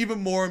must have been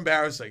even more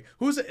embarrassing.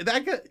 Who's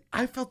that guy?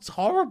 I felt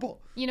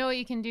horrible. you know what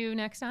you can do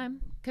next time?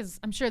 Because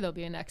I'm sure there'll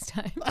be a next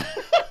time.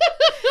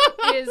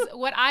 Is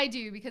what I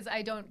do, because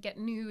I don't get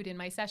nude in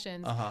my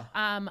sessions.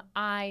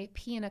 I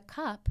pee in a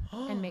cup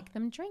and make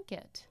them drink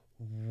it.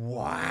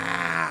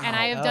 Wow. And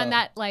I have done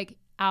that like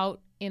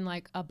out in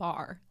like a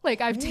bar.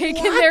 Like I've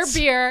taken their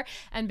beer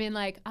and been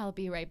like, I'll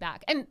be right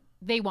back. And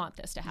they want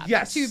this to happen.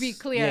 Yes. To be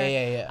clear.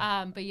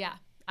 Yeah. But yeah,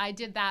 I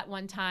did that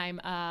one time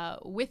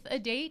with a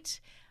date.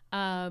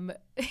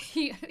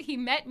 He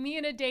met me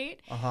in a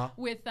date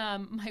with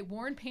my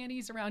worn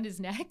panties around his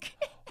neck.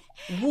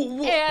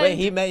 Wait,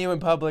 he met you in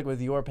public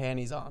with your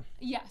panties on?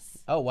 Yes.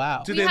 Oh,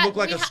 wow. Do they look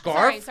like a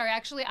scarf? Sorry.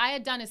 Actually, I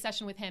had done a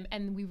session with him,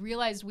 and we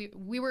realized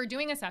we were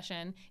doing a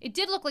session. It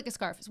did look like a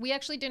scarf. We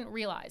actually didn't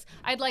realize.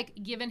 I'd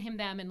like given him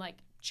them and like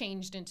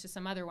changed into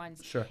some other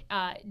ones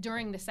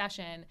during the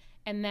session.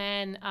 And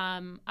then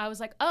I was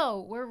like,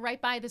 oh, we're right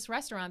by this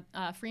restaurant,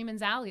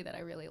 Freeman's Alley, that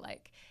I really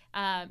like.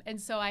 And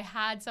so I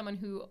had someone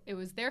who, it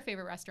was their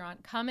favorite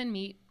restaurant, come and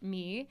meet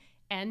me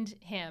and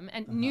him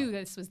and knew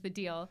this was the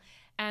deal.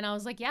 And I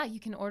was like, yeah, you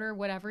can order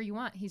whatever you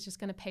want. He's just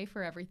going to pay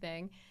for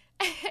everything.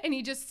 And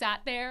he just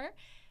sat there.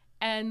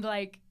 And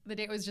like the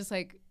date was just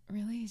like,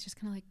 really? He's just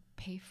going to like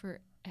pay for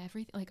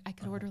everything? Like I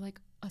could order like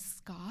a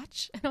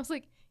scotch? And I was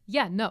like,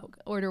 yeah, no,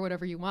 order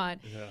whatever you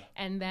want. Yeah.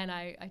 And then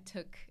I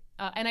took...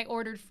 and I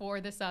ordered for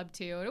the sub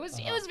too. It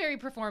was very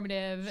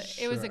performative.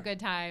 It was a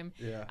good time.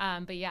 Yeah.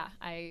 But yeah,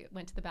 I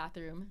went to the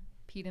bathroom,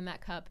 peed in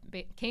that cup,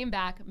 came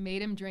back,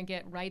 made him drink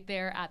it right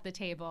there at the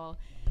table.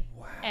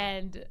 Wow.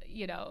 And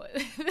you know,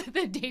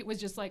 the date was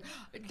just like,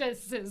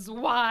 this is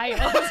wild.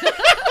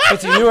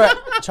 So you were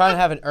trying to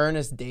have an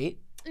earnest date?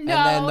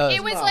 No,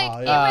 it was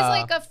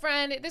like a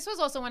friend. This was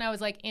also when I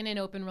was like in an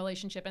open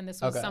relationship, and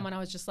this was someone I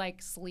was just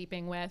like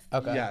sleeping with.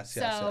 Okay. Yes.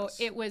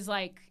 It was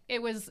like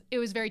it was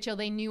very chill.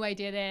 They knew I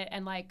did it,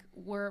 and like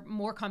were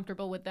more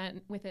comfortable with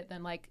it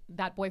than like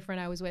that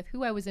boyfriend I was with,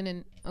 who I was in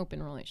an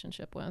open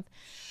relationship with.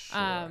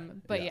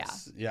 But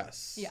yes.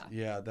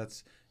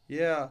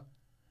 Yeah.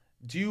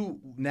 Do you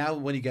now,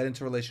 when you get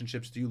into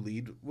relationships, do you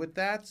lead with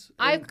that?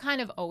 I've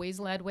kind of always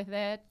led with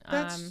it.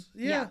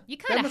 You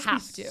kind of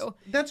have to.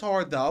 That's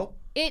hard though.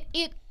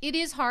 It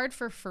is hard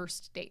for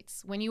first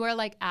dates when you are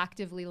like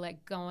actively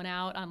like going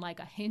out on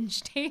like a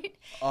Hinge date.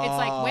 It's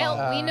like,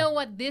 well, we know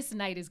what this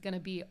night is going to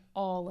be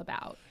all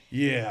about.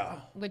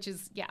 Yeah. Which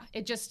is,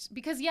 it just,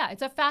 because,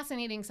 it's a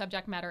fascinating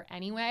subject matter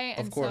anyway.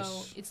 And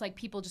so it's like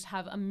people just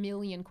have a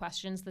million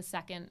questions the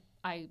second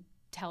I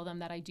tell them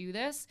that I do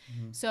this.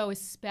 So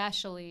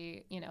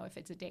especially, if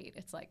it's a date,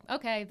 it's like,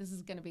 okay, this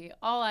is going to be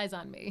all eyes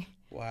on me.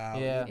 Wow.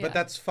 Yeah. But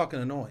that's fucking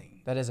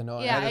annoying. That is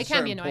annoying. Yeah, it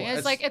can be annoying.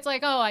 It's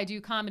like, oh, I do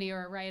comedy,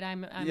 or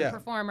I'm a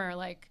performer,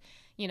 like,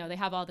 they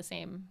have all the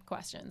same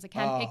questions. It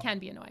can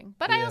be annoying.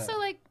 But I also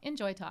like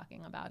enjoy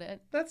talking about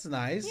it. That's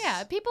nice.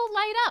 Yeah, people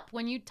light up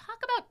when you talk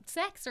about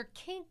sex or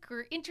kink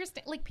or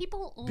interesting. Like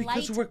people light up.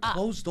 Because we're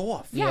closed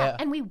off. Yeah,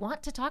 and we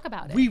want to talk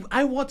about it.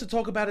 I want to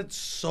talk about it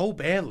so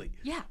badly.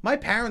 Yeah. My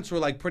parents were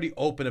like pretty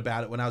open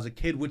about it when I was a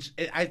kid, which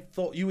I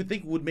thought you would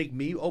think would make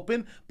me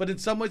open, but in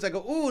some ways I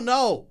go, ooh,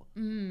 no.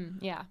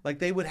 Yeah. Like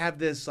they would have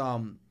this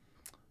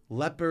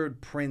leopard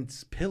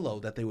print pillow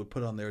that they would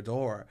put on their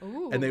door.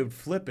 Ooh. And they would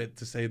flip it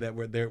to say that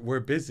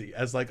we're busy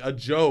as like a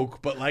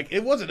joke, but like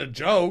it wasn't a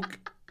joke.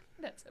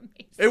 That's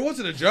amazing. It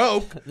wasn't a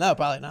joke. No,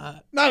 probably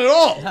not. Not at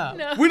all.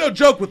 No. We don't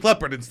joke with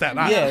leopard in Staten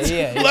Island.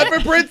 Yeah.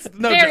 Leopard prints,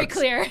 no Very jokes.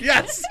 clear.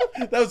 Yes.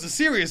 That was the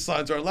serious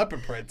signs are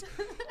leopard print.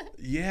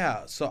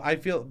 Yeah. So I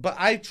feel, but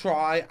I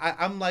try.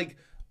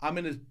 I'm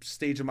in a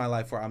stage of my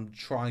life where I'm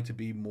trying to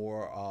be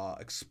more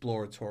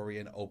exploratory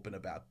and open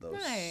about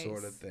those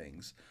sort of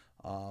things.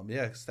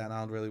 Yeah, Staten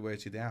Island really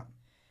wears you down.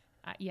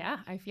 Yeah,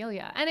 I feel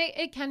ya. And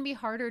it can be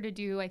harder to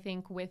do, I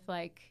think, with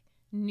like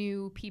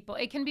new people.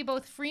 It can be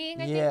both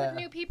freeing, I think, with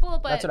new people,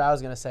 but that's what I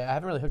was gonna say. I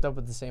haven't really hooked up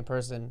with the same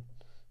person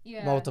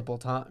multiple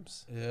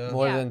times,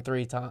 more than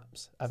 3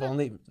 times. I've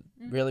only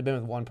really been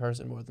with one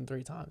person more than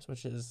 3 times,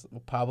 which is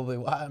probably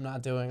why I'm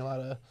not doing a lot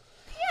of.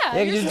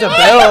 Yeah, just to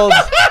build.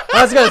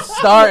 I'm just gonna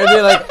start and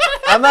be like,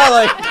 I'm not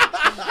like,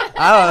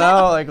 I don't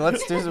know, like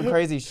let's do some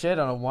crazy shit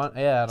on a one.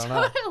 Yeah, I don't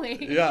know.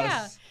 Totally.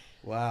 Yes.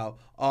 Yeah.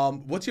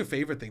 Wow. What's your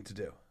favorite thing to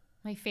do?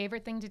 My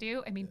favorite thing to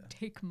do? I mean,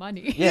 take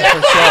money. Yeah,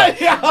 for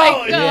sure.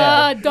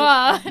 Like,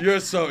 duh. You're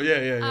so,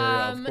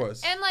 of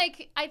course. And,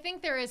 like, I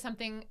think there is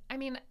something, I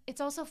mean, it's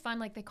also fun.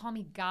 Like, they call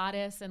me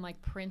goddess and,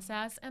 like,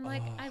 princess. And,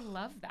 like, I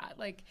love that.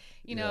 Like,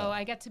 you know,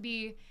 I get to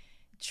be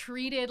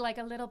treated like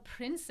a little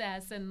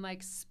princess and,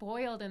 like,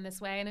 spoiled in this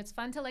way. And it's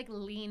fun to, like,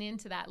 lean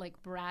into that,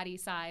 like, bratty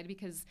side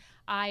because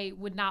I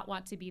would not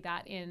want to be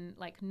that in,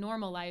 like,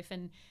 normal life.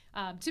 And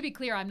to be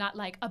clear, I'm not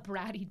like a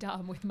bratty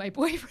dumb with my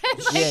boyfriend.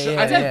 Like,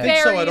 I didn't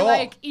think so at all.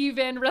 Like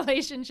even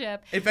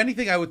relationship. If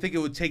anything, I would think it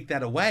would take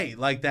that away.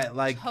 Like that,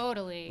 like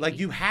totally. Like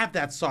you have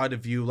that side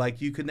of you.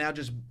 Like you could now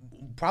just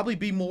probably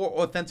be more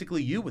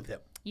authentically you with him.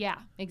 Yeah,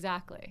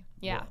 exactly.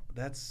 Yeah.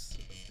 Well,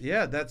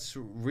 that's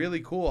really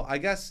cool. I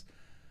guess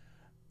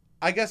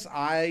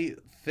I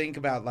think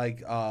about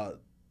like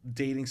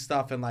dating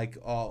stuff and like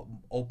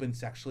open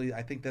sexually.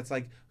 I think that's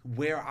like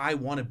where I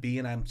want to be,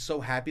 and I'm so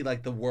happy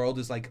like the world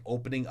is like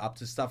opening up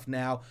to stuff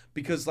now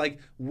because like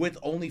with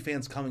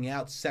OnlyFans coming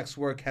out, sex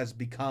work has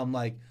become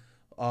like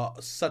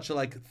such a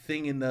like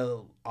thing in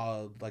the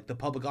like the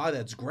public eye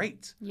that's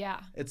great. Yeah.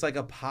 It's like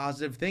a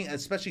positive thing,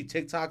 especially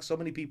TikTok. So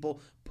many people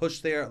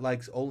push their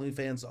like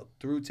OnlyFans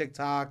through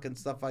TikTok and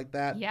stuff like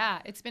that. Yeah,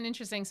 it's been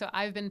interesting. So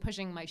I've been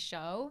pushing my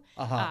show,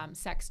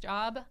 Sex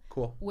Job.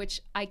 Cool.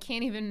 Which I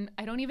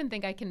don't even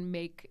think I can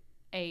make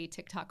a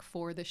TikTok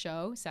for the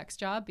show, Sex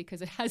Job,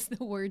 because it has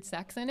the word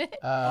sex in it.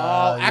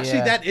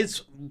 Actually, that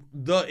is,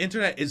 the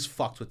internet is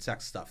fucked with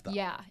sex stuff, though.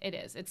 Yeah, it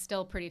is. It's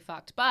still pretty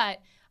fucked.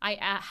 But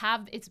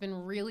it's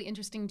been really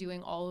interesting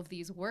doing all of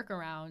these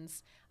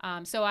workarounds.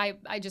 So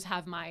I just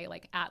have my,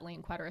 like,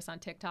 @Kwederis on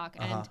TikTok.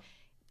 And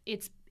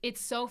it's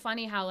so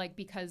funny how, like,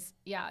 because,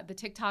 the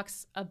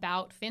TikToks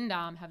about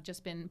FinDom have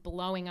just been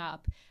blowing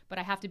up. But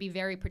I have to be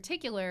very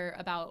particular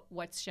about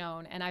what's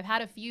shown. And I've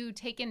had a few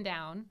taken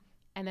down.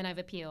 And then I've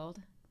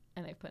appealed,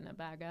 and they've put it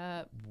back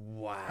up.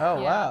 Wow.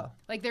 Oh, wow.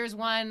 Like, there's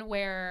one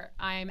where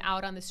I'm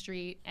out on the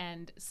street,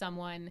 and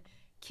someone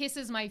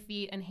kisses my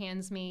feet and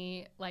hands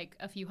me, like,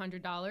 a few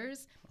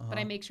 $100s. But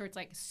I make sure it's,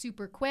 like,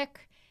 super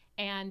quick,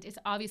 and it's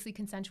obviously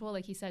consensual.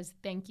 Like, he says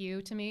thank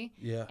you to me.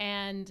 Yeah.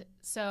 And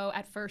so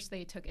at first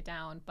they took it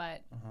down,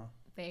 but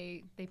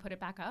they put it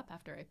back up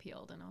after I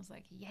appealed, and I was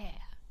like, yeah.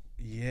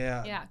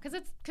 Yeah. Yeah, because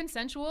it's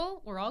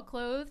consensual. We're all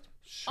clothed.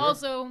 Sure.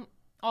 Also,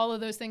 all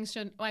of those things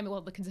should,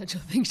 the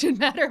consensual things should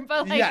matter,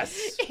 but like,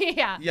 yes.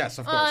 Yeah. Yes,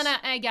 of course. Well, and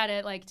I get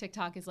it. Like,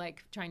 TikTok is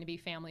like trying to be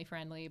family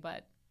friendly,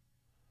 but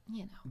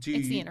you know,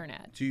 it's the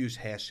internet. Do you use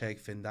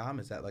 #FinDom?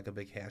 Is that like a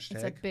big hashtag?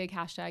 It's a big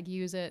hashtag.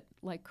 Use it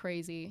like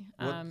crazy.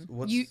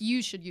 What's...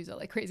 You should use it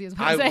like crazy is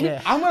what I'm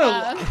saying. I'm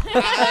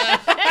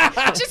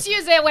gonna just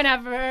use it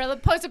whenever.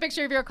 Post a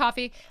picture of your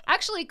coffee.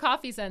 Actually,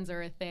 coffee sends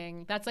are a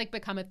thing. That's like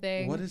become a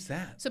thing. What is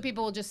that? So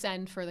people will just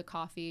send for the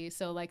coffee.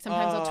 So like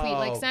sometimes I'll tweet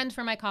like send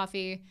for my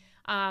coffee.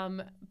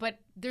 But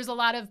there's a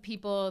lot of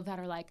people that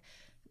are like,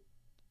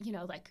 you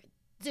know, like,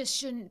 this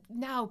shouldn't,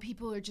 now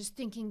people are just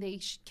thinking they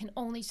can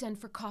only send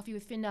for coffee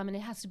with FinDom and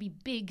it has to be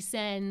big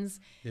sends.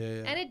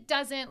 Yeah. And it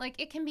doesn't, like,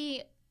 it can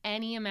be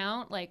any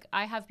amount. Like,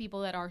 I have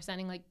people that are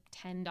sending like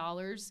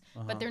 $10,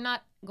 but they're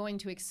not going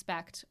to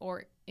expect,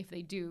 or if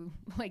they do,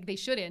 like, they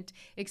shouldn't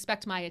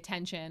expect my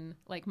attention,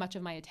 like much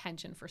of my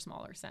attention for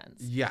smaller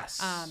sends.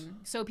 Yes.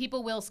 So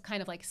people will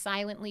kind of like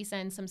silently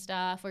send some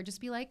stuff or just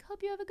be like,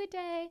 hope you have a good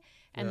day.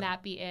 And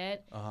that be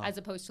it. As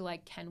opposed to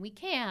like, can we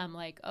cam?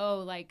 Like, oh,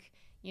 like,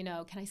 you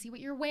know, can I see what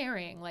you're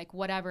wearing? Like,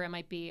 whatever it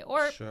might be.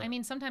 Or, I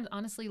mean, sometimes,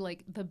 honestly,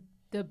 like,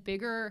 the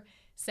bigger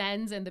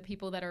sends and the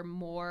people that are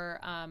more,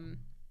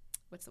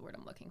 what's the word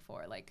I'm looking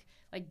for? Like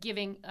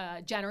giving,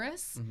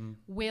 generous,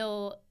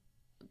 will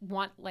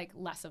want, like,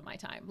 less of my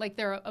time. Like,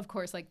 they're, of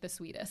course, like, the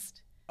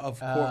sweetest. Of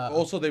course.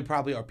 Also, they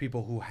probably are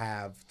people who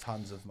have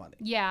tons of money.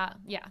 Yeah.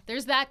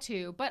 There's that,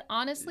 too. But,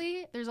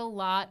 honestly, there's a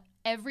lot.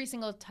 Every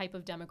single type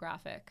of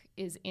demographic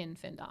is in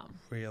FinDom.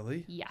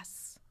 Really?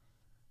 Yes.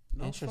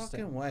 No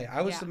fucking way.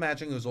 I was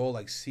imagining it was all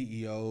like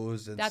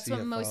CEOs and That's CFOs.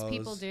 what most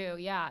people do,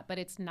 but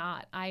it's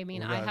not. I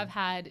mean, I have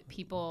had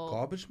people...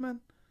 Garbage men?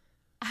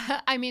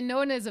 I mean, no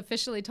one has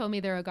officially told me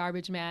they're a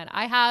garbage man.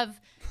 I have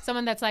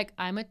someone that's like,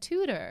 I'm a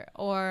tutor.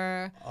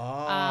 Or,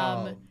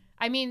 I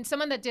mean,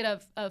 someone that did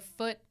a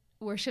foot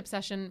worship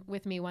session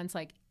with me once,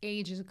 like,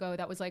 ages ago,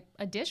 that was like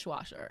a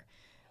dishwasher.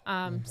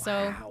 Wow.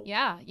 So,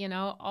 yeah, you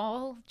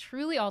know,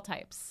 truly all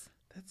types.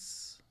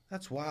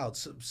 That's wild.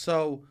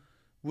 So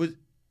with...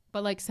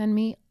 But, like, send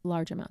me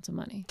large amounts of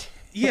money.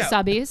 Yeah.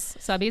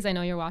 Subbies, I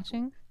know you're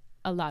watching.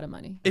 A lot of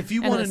money. If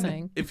you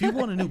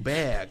want a new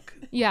bag,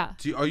 Yeah.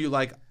 Are you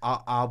like,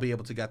 I'll be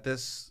able to get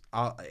this?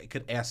 I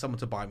could ask someone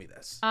to buy me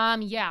this.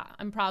 Yeah,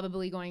 I'm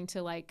probably going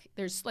to like,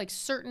 there's like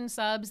certain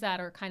subs that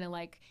are kind of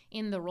like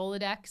in the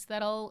Rolodex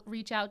that I'll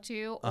reach out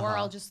to, or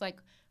I'll just like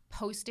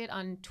post it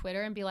on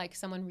Twitter and be like,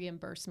 someone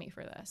reimburse me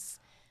for this.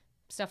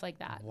 Stuff like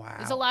that. Wow.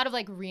 There's a lot of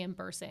like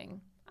reimbursing.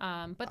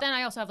 But then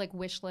I also have like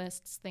wish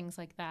lists, things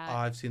like that.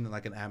 I've seen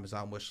like an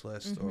Amazon wish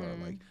list, or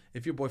like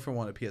if your boyfriend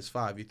wanted a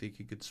PS5, you think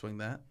you could swing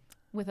that?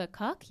 With a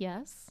cuck,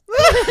 yes.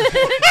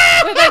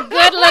 With a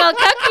good little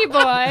cucky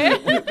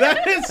boy.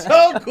 That is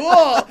so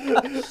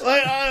cool.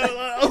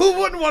 Like, who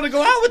wouldn't want to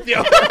go out with you?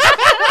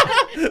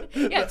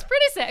 Yeah, it's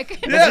pretty sick.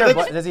 Yeah,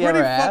 Does he ever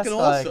pretty ask fucking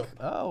like, awesome.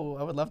 oh,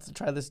 I would love to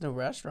try this new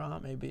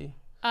restaurant, maybe?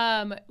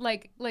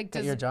 Like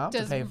Get your job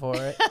to pay for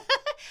it.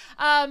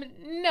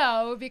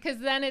 No, because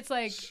then it's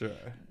like, Sure.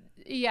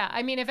 yeah,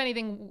 I mean, if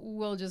anything,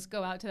 we'll just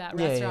go out to that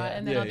restaurant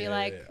and then I'll be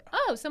like,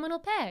 oh, someone will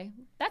pay.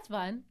 That's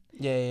fun.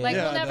 Yeah. Like,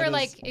 Yeah, we'll never that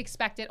like is-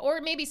 expect it. Or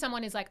maybe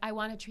someone is like, I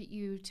want to treat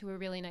you to a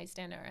really nice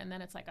dinner. And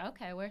then it's like,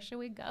 okay, where should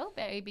we go,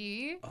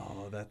 baby?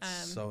 Oh,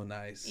 that's so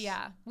nice.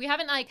 Yeah. We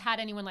haven't like had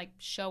anyone like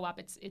show up.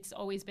 It's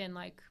always been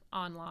like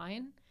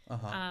online.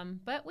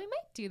 But we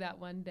might do that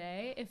one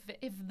day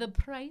if the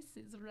price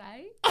is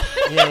right.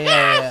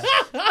 Yeah.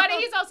 But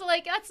he's also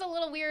like, that's a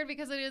little weird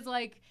because it is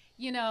like,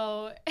 you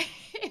know,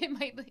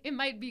 it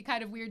might be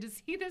kind of weird to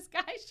see this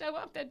guy show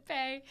up and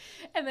pay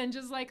and then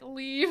just like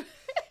leave.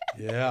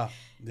 Yeah.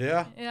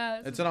 Yeah.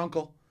 It's an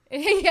uncle.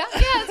 yeah,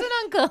 it's an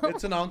uncle.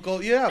 It's an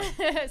uncle. Yeah.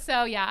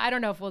 So yeah, I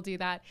don't know if we'll do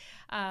that.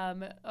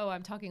 I'm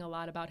talking a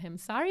lot about him.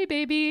 Sorry,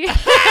 baby. No,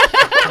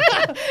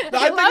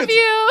 I love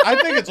you. I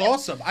think it's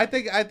awesome. I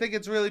think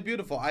it's really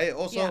beautiful. I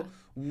also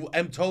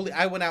am totally.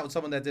 I went out with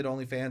someone that did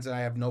OnlyFans, and I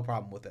have no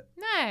problem with it.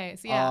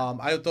 Nice. Yeah.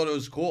 I thought it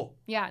was cool.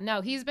 Yeah.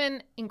 No, he's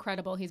been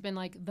incredible. He's been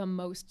like the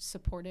most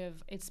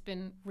supportive. It's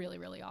been really,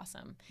 really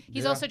awesome.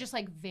 He's also just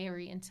like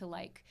very into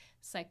like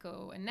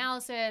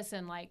psychoanalysis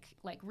and like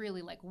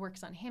really like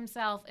works on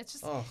himself. It's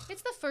just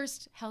it's the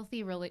first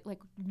healthy, really,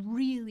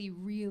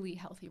 really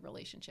healthy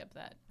relationship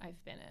that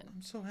I've been in.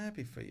 I'm so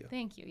happy for you.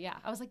 Thank you. Yeah.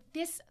 I was like,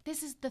 this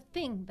is the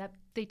thing that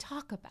they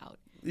talk about.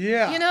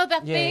 Yeah. You know,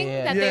 that thing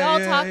that they all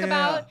talk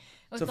about.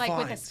 With like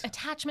with Defined.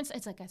 attachments,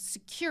 it's like a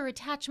secure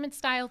attachment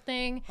style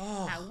thing.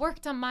 I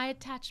worked on my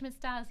attachment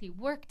styles. He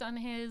worked on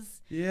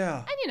his. Yeah.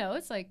 And you know,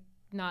 it's like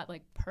not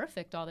like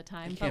perfect all the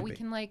time, but can't we be.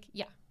 can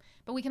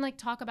like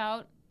talk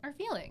about our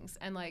feelings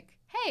and like,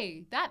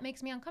 hey, that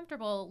makes me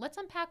uncomfortable. Let's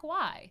unpack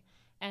why.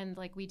 And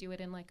like we do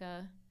it in like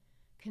a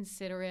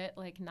considerate,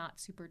 like not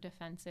super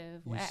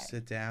defensive way. You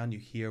sit down, you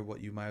hear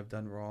what you might have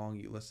done wrong,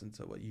 you listen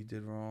to what you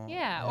did wrong.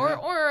 Yeah.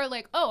 Or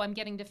like, oh, I'm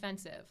getting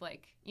defensive,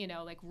 like, you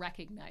know, like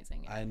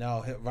recognizing it. I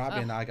know. Robbie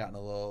and I got in a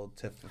little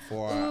tiff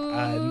before, Ooh.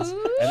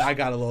 and I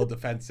got a little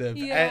defensive.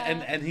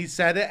 Yeah. And he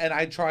said it, and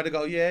I tried to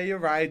go, yeah, you're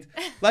right.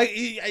 Like,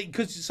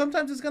 because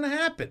sometimes it's going to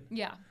happen.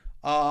 Yeah.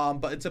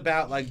 But it's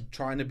about, like,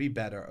 trying to be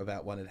better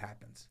about when it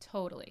happens.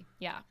 Totally.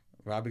 Yeah.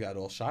 Robbie got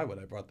all shy when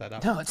I brought that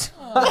up. No, it's so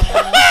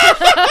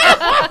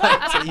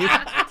you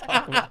can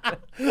talk about it.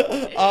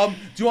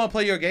 Do you want to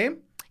play your game?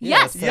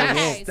 Yes. Yes.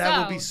 Okay, That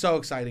would so- be so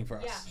exciting for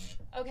us.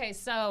 Yeah. Okay,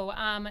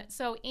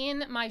 so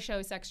in my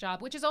show Sex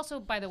Job, which is also,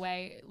 by the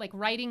way, like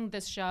writing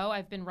this show,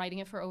 I've been writing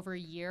it for over a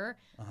year.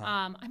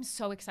 I'm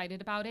so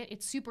excited about it.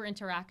 It's super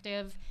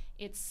interactive.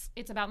 It's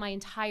about my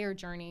entire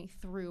journey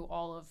through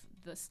all of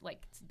this,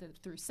 like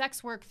through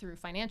sex work, through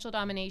financial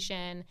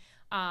domination.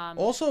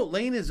 Also,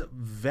 Lane is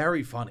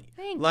very funny.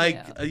 Thank like,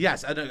 you.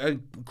 Yes, an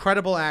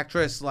incredible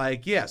actress.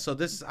 Like, yeah, so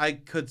this, I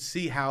could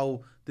see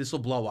how this will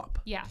blow up.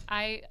 Yeah,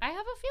 I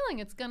have a feeling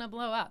it's gonna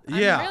blow up.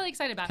 Yeah. I'm really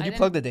excited about it. Can you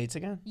plug the dates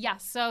again? Yeah,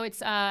 so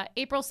it's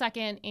April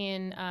 2nd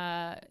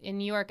in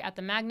New York at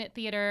the Magnet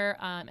Theater,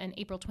 and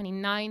April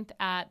 29th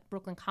at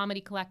Brooklyn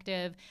Comedy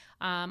Collective.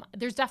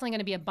 There's definitely going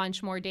to be a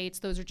bunch more dates.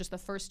 Those are just the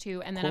first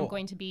two, and then I'm Cool.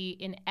 going to be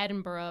in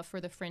Edinburgh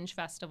for the Fringe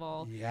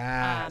Festival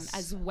Yes.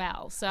 as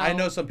well. So I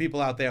know some people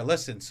out there.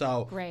 Listen,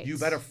 so Great. you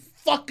better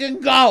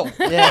fucking go.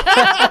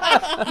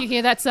 Yeah. you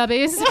hear that,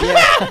 subbies?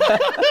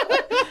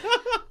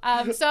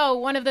 So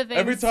one of the things.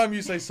 Every time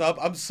you say sub,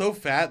 I'm so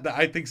fat that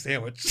I think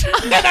sandwich.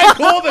 And I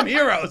call them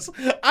heroes.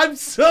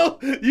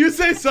 You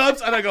say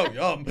subs, and I go,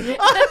 yum.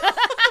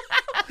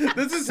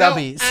 This is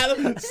Subbies.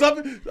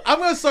 I'm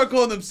going to start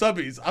calling them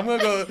subbies. I'm going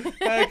to go,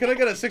 hey, can I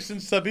get a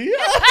 6-inch subby?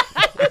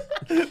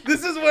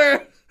 This is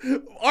where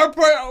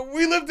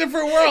we live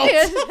different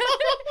worlds.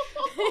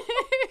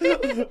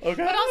 Okay.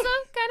 But also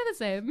kind of the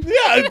same.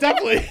 Yeah,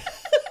 definitely.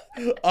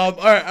 All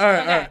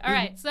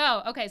right.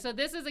 So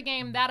this is a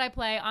game that I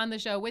play on the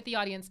show with the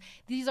audience.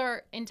 These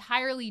are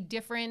entirely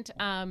different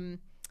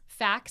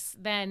facts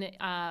than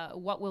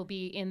what will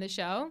be in the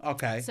show.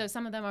 Okay. So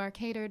some of them are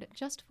catered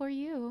just for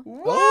you.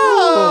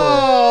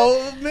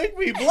 Whoa! Make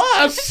me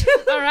blush.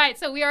 All right,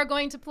 so we are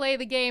going to play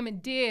the game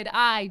Did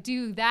I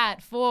Do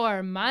That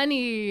for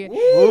Money?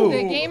 Ooh.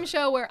 The game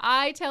show where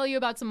I tell you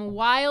about some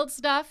wild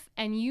stuff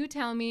and you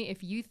tell me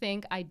if you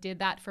think I did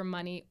that for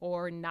money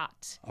or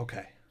not.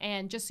 Okay.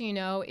 And just so you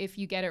know, if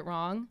you get it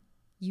wrong,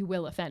 you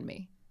will offend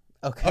me.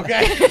 Okay.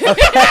 Okay.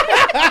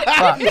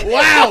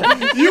 Wow,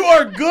 you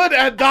are good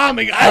at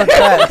doming.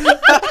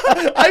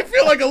 I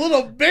feel like a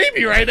little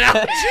baby right now.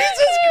 Jesus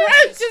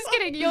Christ. Just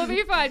kidding. You'll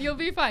be fine. You'll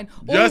be fine.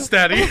 Yes,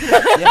 Daddy.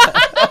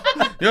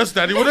 Yes,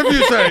 Daddy. Whatever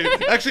you say.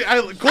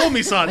 Actually, call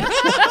me son.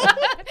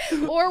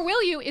 Or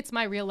will you? It's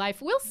my real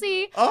life. We'll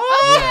see.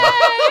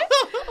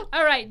 Oh. Okay.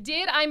 All right.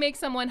 Did I make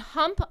someone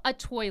hump a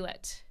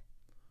toilet?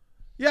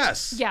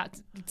 Yes. Yeah,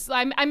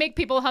 I make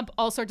people hump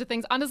all sorts of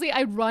things. Honestly,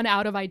 I run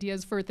out of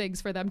ideas for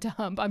things for them to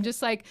hump. I'm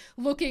just like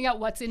looking at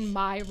what's in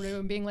my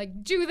room, being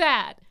like, do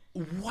that.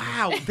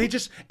 Wow. They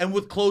just, and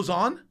with clothes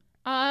on?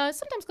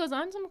 Sometimes clothes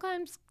on,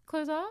 sometimes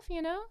clothes off,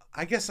 you know?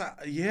 I guess,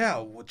 yeah.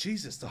 Well,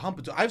 Jesus, the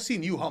hump. I've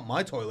seen you hump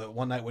my toilet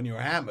one night when you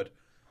were hammered.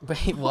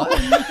 Wait, what?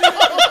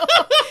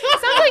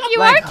 Sounds like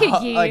you are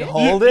kinky. Like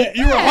hold it?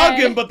 You were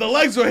hugging, but the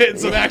legs were hitting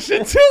some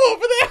action too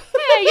over there.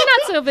 Hey, you're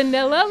not so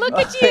vanilla. Look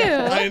at you.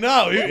 I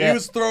know.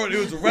 He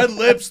was red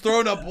lips,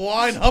 throwing up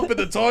wine, humping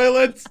the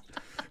toilets.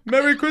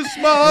 Merry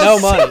Christmas. No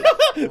money.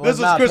 This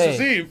was Christmas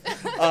Eve.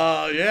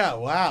 Yeah,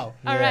 wow.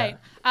 All right.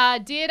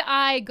 Did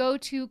I go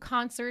to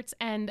concerts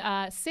and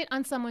sit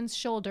on someone's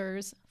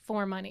shoulders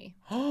for money?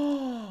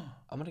 I'm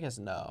going to guess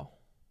no.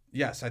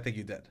 Yes, I think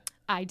you did.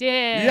 I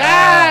did.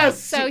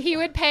 Yes! So he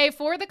would pay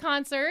for the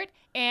concert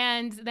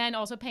and then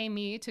also pay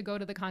me to go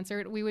to the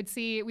concert. We've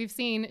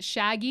seen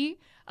Shaggy.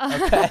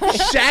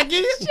 Shaggy?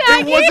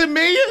 It wasn't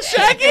me,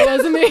 Shaggy? It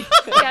wasn't me.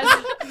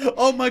 Yes.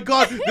 Oh my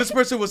God. This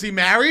person, was he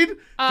married?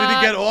 Did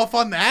he get off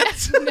on that?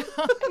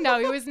 No,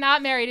 he was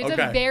not married. It's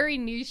Okay. a very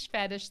niche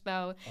fetish,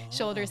 though,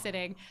 shoulder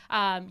sitting.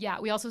 Yeah,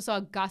 we also saw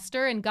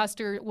Guster, and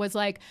Guster was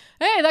like,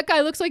 hey, that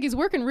guy looks like he's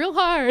working real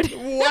hard.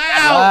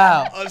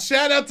 Wow.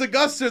 Shout out to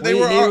Guster. He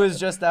was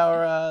just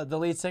the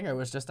lead singer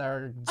was just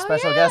our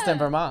special guest in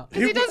Vermont.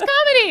 He does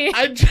comedy.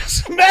 I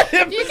just met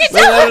him. You can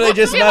We literally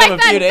just met him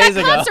a few days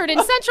ago. That concert in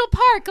Central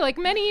Park like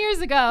many years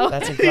ago.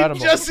 That's incredible.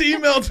 He just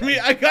emailed me.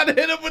 I gotta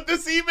hit him with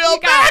this email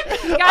back.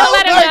 You gotta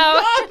let him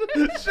know.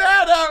 God.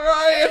 Shout out,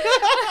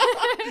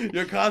 Ryan.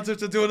 Your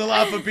concerts are doing a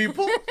lot for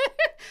people.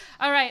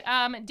 All right.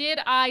 Did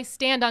I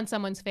stand on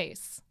someone's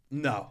face?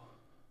 No.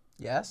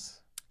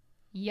 Yes.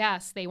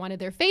 Yes, they wanted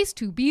their face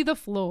to be the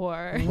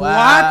floor.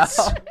 Wow.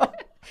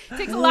 What? It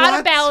takes a lot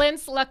of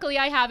balance. Luckily,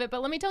 I have it.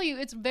 But let me tell you,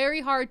 it's very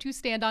hard to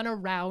stand on a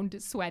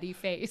round, sweaty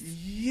face.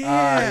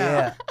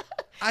 Yeah.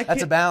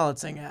 That's a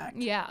balancing act.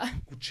 Yeah.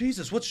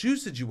 Jesus, what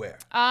shoes did you wear?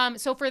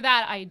 So for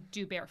that, I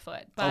do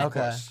barefoot. But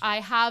Okay. I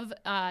have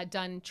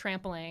done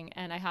trampoling,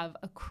 and I have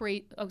a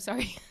crate. Oh,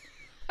 sorry.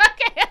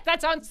 Okay,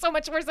 that sounds so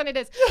much worse than it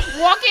is.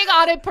 Walking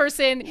on a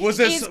person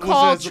is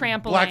called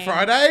trampling. Black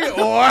Friday?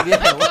 Or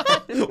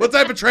what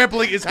type of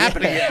trampling is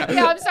happening here?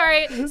 Yeah, I'm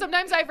sorry.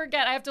 Sometimes I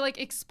forget. I have to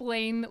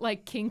explain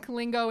kink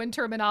lingo and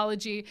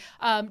terminology.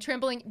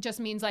 Trampling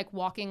just means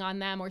walking on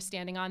them or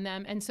standing on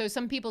them. And so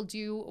some people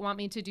do want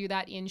me to do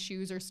that in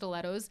shoes or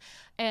stilettos.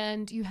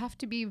 And you have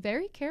to be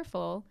very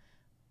careful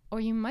or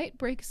you might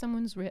break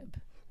someone's rib.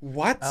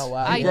 What? Oh,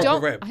 wow. I broke a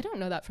rib. don't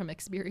know that from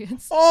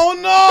experience. Oh,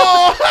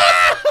 no.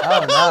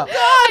 Oh, no.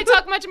 I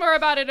talk much more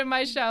about it in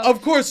my show.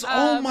 Of course.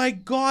 Oh, my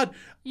God.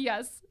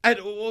 Yes. And,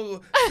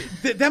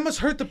 that must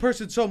hurt the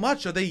person so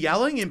much. Are they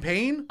yelling in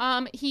pain?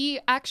 He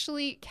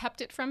actually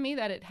kept it from me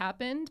that it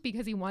happened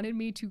because he wanted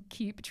me to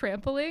keep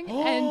trampling.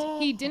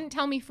 And he didn't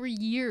tell me for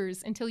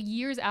years until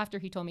years after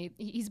he told me.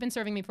 He's been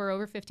serving me for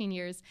over 15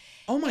 years.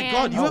 Oh, my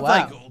God. You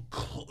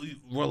have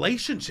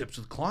relationships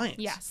with clients.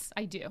 Yes,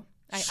 I do.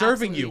 I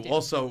Serving you absolutely do.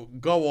 also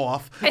go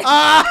off.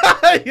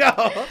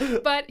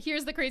 Yo. But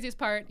here's the craziest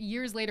part.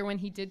 Years later, when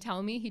he did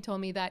tell me, he told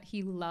me that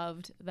he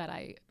loved that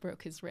I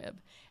broke his rib.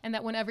 And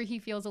that whenever he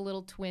feels a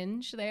little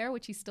twinge there,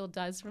 which he still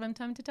does from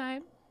time to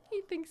time,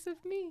 he thinks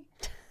of me.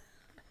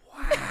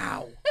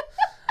 Wow.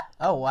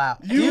 Oh, wow.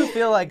 Do you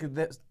feel like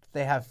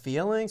they have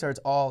feelings or it's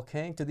all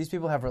kink? Do these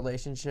people have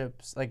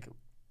relationships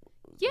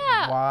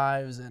Yeah.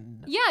 wives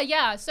and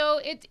Yeah.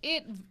 So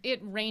it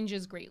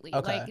ranges greatly.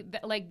 Okay.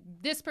 Like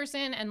this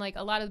person and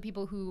a lot of the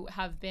people who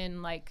have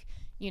been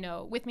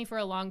with me for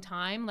a long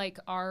time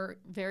are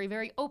very,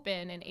 very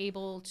open and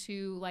able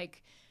to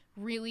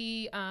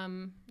really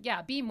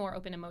be more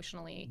open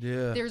emotionally.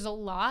 Yeah. There's a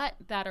lot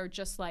that are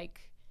just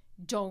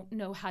don't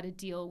know how to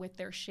deal with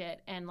their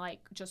shit and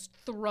just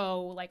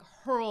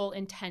hurl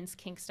intense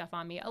kink stuff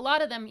on me. A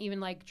lot of them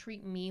even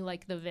treat me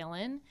like the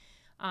villain.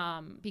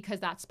 Because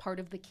that's part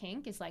of the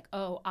kink is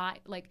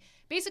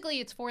basically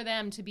it's for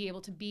them to be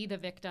able to be the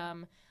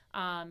victim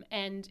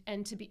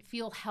and to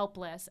feel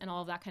helpless and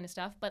all of that kind of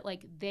stuff. But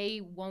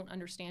they won't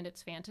understand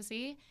its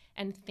fantasy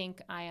and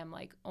think I am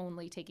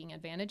only taking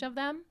advantage of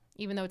them,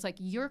 even though it's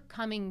you're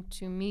coming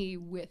to me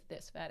with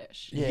this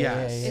fetish.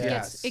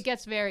 Yes. It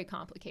gets very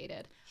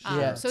complicated.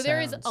 So there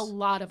is a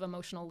lot of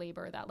emotional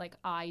labor that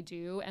I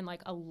do and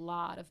a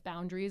lot of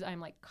boundaries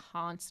I'm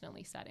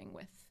constantly setting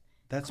with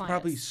That's clients.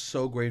 probably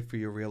so great for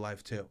your real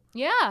life too.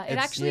 Yeah, it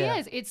actually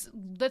is. It's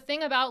the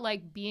thing about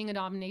being a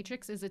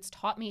dominatrix is it's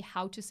taught me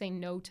how to say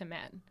no to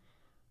men,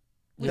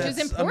 which is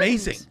important.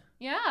 Amazing.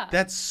 Yeah,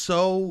 That's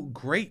so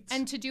great.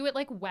 and to do it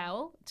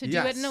well, to do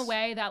it in a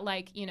way that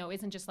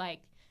isn't just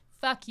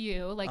fuck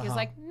you. Like, is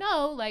like,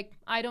 no, like,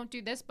 I don't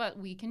do this, but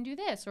we can do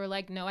this. Or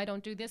like, no, I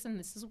don't do this, and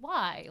this is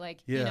why. Like,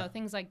 you know,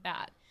 things like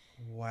that.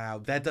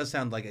 Wow. That does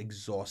sound like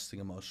exhausting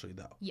emotionally,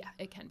 though. Yeah,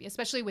 it can be,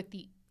 especially with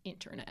the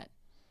internet.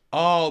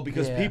 Oh,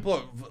 because people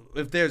are,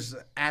 if there's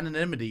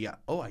anonymity,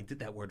 I did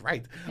that word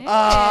right. Hey.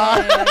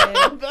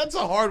 That's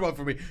a hard one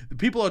for me.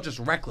 People are just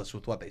reckless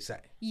with what they say.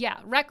 Yeah,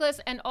 reckless.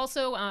 And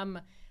also,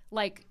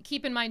 like,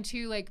 keep in mind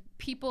too, like,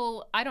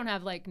 people, I don't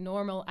have like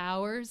normal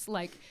hours.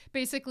 Like,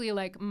 basically,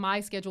 like, my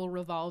schedule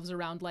revolves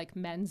around like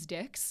men's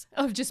dicks,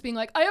 of just being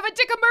like, I have a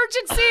dick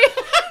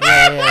emergency.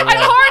 I'm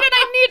hard and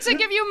I need to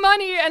give you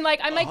money. And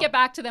like, I might get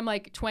back to them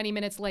like 20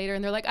 minutes later,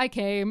 and they're like, I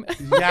came.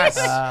 Yes.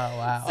 Oh,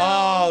 wow.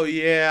 Oh,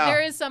 yeah.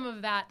 There is some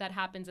of that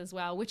happens as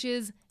well, which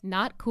is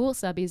not cool.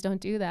 Subbies, don't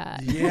do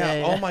that.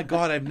 Yeah. Oh my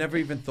God, I've never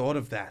even thought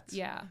of that.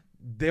 Yeah.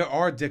 There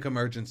are dick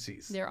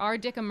emergencies. There are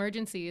dick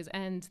emergencies,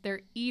 and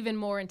they're even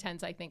more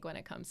intense, I think, when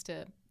it comes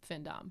to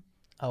FinDom.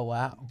 Oh,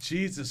 wow.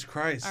 Jesus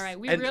Christ. All right,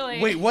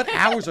 Wait, what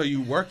hours are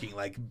you working?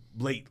 Like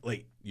late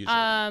usually?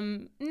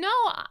 No,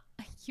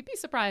 you'd be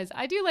surprised.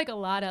 I do like a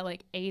lot at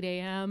like 8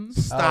 a.m.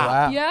 Stop. Oh,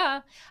 wow.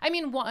 Yeah. I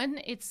mean,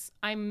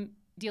 I'm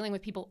dealing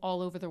with people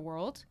all over the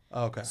world.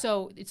 Okay.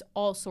 So it's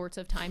all sorts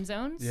of time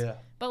zones. Yeah.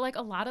 But like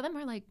a lot of them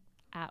are like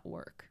at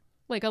work.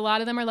 Like a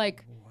lot of them are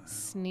like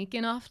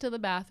sneaking off to the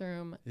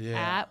bathroom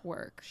at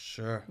work.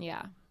 Sure.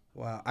 Yeah.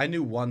 Wow. I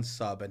knew one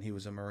sub and he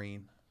was a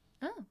Marine.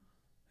 Oh.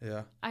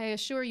 Yeah. I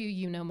assure you,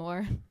 you know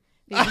more.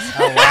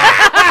 Oh,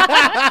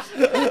 wow.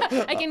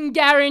 I can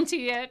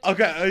guarantee it.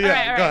 Okay.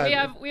 Yeah. All Go right.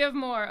 ahead. We have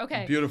more.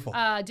 Okay. Beautiful.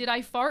 Did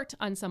I fart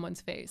on someone's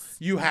face?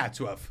 You had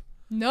to have.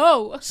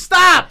 No.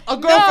 Stop! A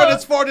girlfriend No.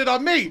 has farted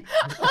on me.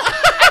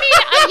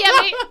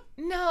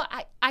 No,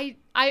 I,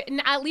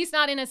 at least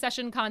not in a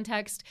session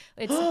context.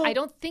 I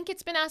don't think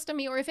it's been asked of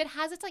me, or if it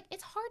has, it's like,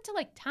 it's hard to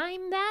like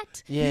time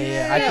that.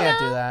 Yeah. I can't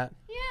do that.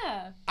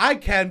 Yeah. I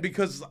can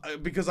because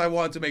I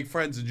wanted to make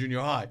friends in junior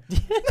high.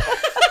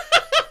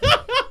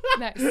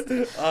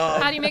 Nice.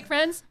 How do you make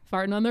friends?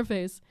 Farting on their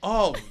face.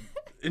 Oh,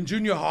 in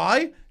junior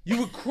high, you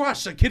would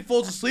crush. A kid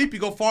falls asleep, you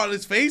go fart on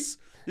his face.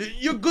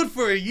 You're good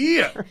for a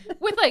year.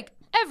 With like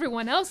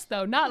everyone else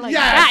though, not like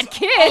Yes. that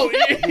kid. Oh,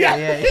 yeah.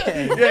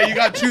 Yeah. You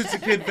got to choose the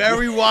kid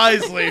very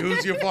wisely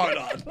who's your fart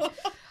on.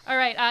 All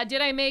right.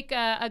 Did I make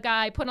a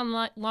guy put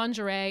on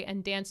lingerie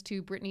and dance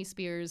to Britney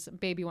Spears'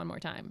 "Baby One More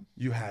Time"?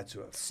 You had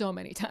to have. So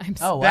many times.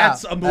 Oh, wow.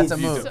 That's a move That's a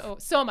you move. do.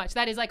 So much.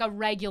 That is like a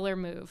regular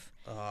move.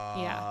 Oh,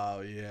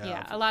 Yeah.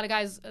 yeah. A lot of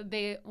guys,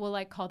 they will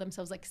like call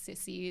themselves like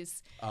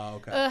sissies. Oh,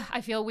 okay. I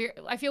feel weird.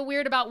 I feel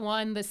weird about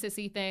the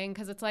sissy thing,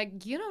 because it's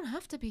like, you don't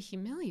have to be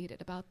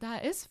humiliated about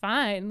that. It's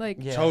fine. Like,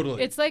 Yeah.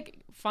 Totally. it's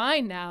like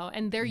fine now,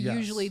 and they're Yes.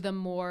 usually the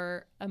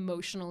more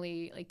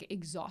emotionally like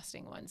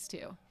exhausting ones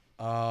too.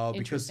 Because they're the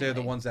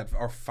Interestingly. ones that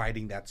are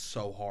fighting that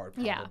so hard,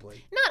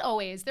 probably. Yeah, not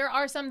always. There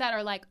are some that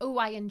are like, oh,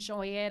 I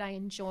enjoy it. I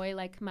enjoy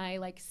like my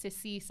like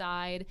sissy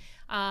side.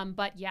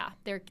 But yeah,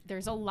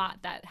 there's a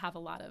lot that have a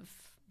lot of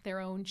their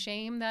own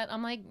shame that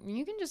I'm like,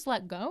 you can just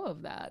let go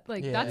of that.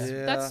 Like Yeah.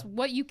 that's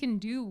what you can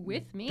do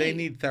with me. They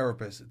need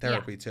therapy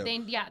too. They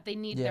need Yeah.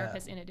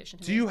 therapists in addition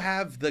to Do me. you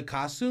have the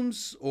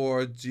costumes,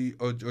 or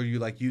or you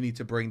like you need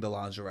to bring the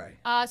lingerie?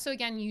 So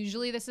again,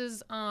 usually this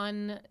is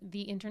on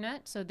the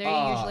internet, so they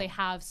Ah. usually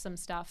have some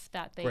stuff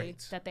that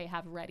Great. they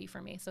have ready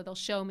for me. So they'll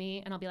show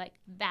me, and I'll be like,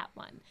 that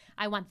one.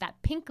 I want that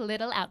pink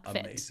little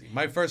outfit. Amazing.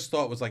 My first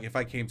thought was like, if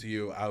I came to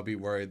you, I would be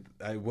worried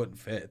I wouldn't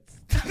fit.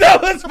 That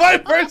was my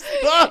first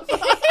thought.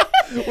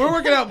 We're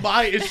working out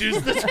my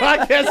issues this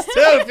podcast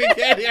too. If you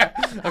can't hear,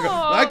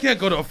 I can't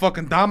go to a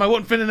fucking dom. I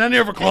wouldn't fit in any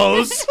of her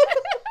clothes.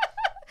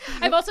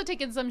 I've also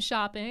taken some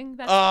shopping.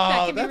 That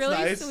can be that's really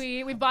nice.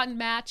 sweet. We've bought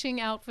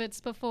matching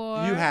outfits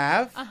before. You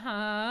have?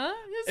 Uh-huh.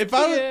 If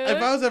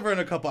I was ever in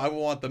a couple, I would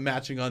want the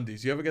matching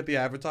undies. You ever get the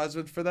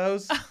advertisement for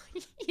those?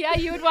 Yeah,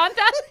 you would want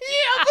that?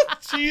 Yeah,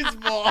 the cheese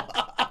ball.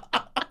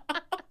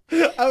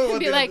 I would want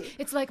Be the- like,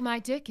 it's like my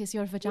dick is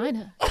your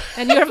vagina,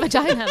 and your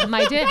vagina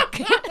my dick.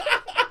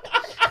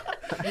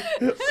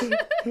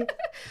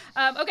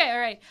 Okay, all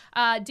right.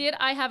 Did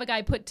I have a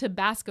guy put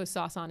Tabasco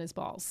sauce on his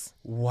balls?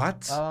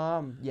 What?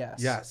 Yes.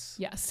 Yes.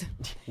 Yes.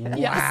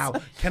 Wow.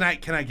 Can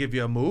I give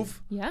you a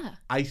move? Yeah.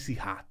 Icy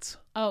hot.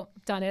 Oh,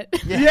 done it.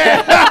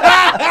 Yeah.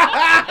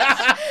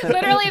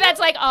 Literally, that's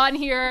like on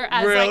here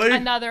as Really? like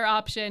another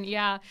option.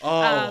 Yeah.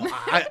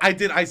 Oh, I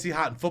did icy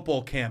hot in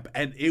football camp,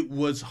 and it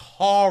was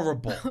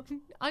horrible.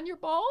 On your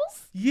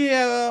balls?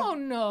 Yeah. Oh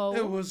no.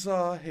 It was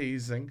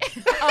hazing.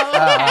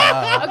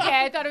 Oh, okay.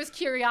 Okay, I thought it was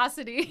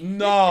curiosity.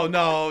 No.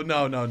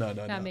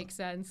 That makes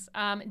sense.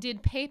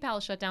 Did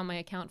PayPal shut down my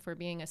account for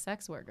being a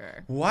sex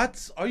worker?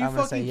 What? Are you I'm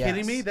gonna say fucking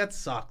kidding yes. me? That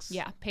sucks.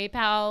 Yeah,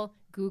 PayPal,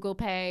 Google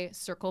Pay,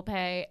 Circle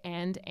Pay,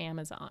 and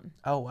Amazon.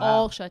 Oh, wow.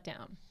 All shut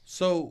down.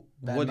 So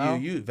what do you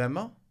Venmo? use?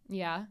 Venmo?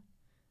 Yeah.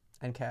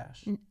 And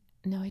cash.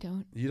 No, I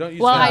don't. You don't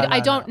use Well, Venmo? I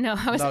no, don't no.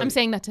 know. No. I'm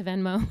saying that to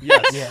Venmo.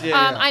 Yes. Yeah.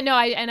 Yeah. I know.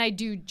 I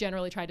do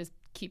generally try to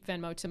keep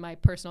Venmo to my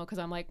personal, because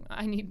I'm like,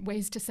 I need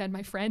ways to send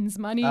my friends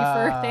money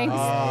for things.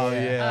 Oh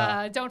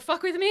yeah. Don't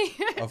fuck with me.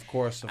 Of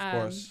course.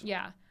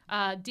 Yeah.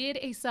 Did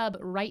a sub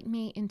write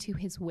me into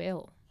his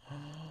will?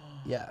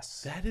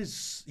 Yes. That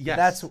is yes.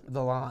 That's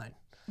the line.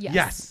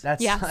 Yes.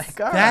 That's Yes.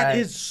 like, all That right.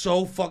 is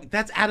so fucking.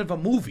 That's out of a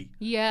movie.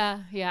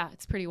 Yeah,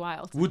 it's pretty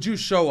wild. Would you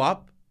show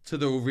up to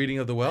the reading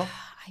of the will?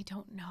 I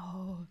don't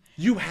know.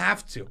 You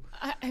have to.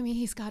 I mean,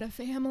 he's got a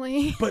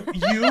family. But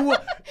you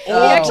He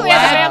actually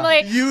has a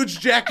black, family. huge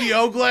Jackie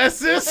O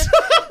glasses.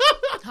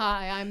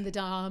 Hi, I'm the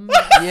Dom.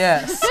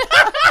 Yes.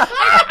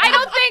 I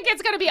don't think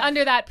it's going to be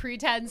under that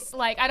pretense.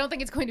 Like, I don't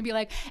think it's going to be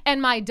like,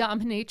 and my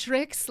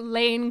dominatrix,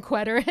 Lane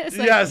Kwederis.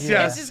 Like, Yes, It's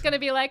yes. just going to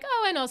be like,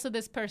 oh, and also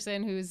this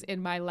person who's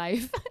in my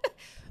life.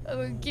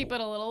 Keep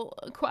it a little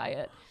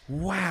quiet.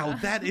 Wow,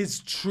 that is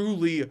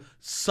truly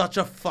such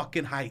a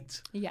fucking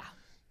height. Yeah.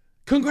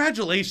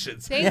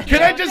 Congratulations. Thank you.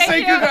 Can I just Thank say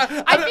you.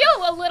 congrats? I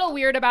feel a little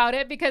weird about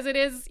it because it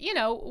is,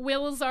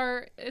 wills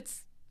are,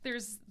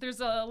 there's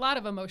a lot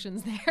of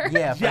emotions there.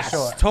 Yeah, for Yes,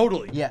 sure.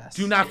 totally. Yes.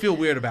 Do not feel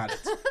weird about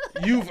it.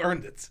 You've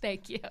earned it.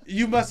 Thank you.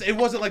 You must. It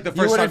wasn't like the You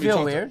first wouldn't time you feel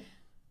talked weird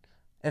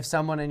if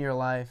someone in your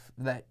life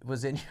that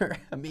was in your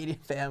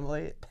immediate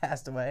family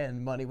passed away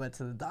and money went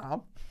to the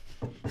Dom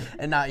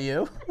and not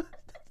you?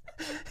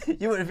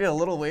 You wouldn't feel a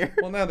little weird?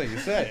 Well, now that you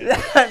say it.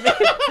 I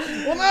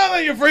mean, Well, now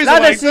that you phrase it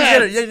not like that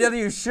that.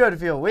 you should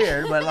feel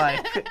weird, but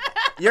like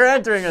you're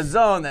entering a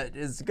zone that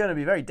is going to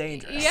be very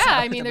dangerous. Yeah,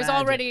 I mean, would there's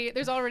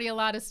imagine. already a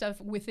lot of stuff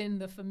within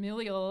the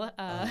familial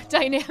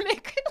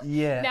dynamic.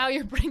 Yeah. Now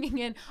you're bringing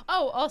in.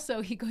 Oh,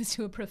 also he goes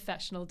to a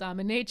professional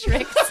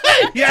dominatrix.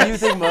 Yes. Do you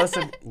think most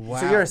of Wow.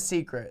 so you're a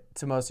secret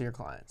to most of your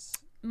clients?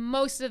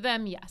 Most of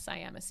them, yes, I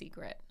am a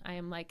secret. I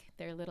am like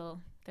their little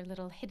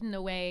hidden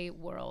away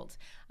world.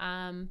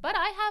 But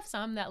I have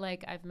some that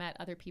like I've met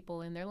other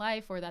people in their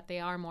life or that they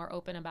are more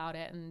open about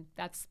it, and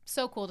that's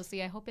so cool to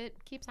see. I hope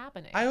it keeps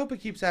happening. I hope it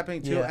keeps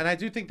happening too, Yeah. and I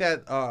do think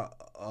that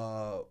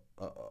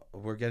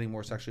we're getting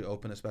more sexually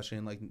open, especially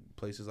in like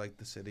places like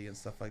the city and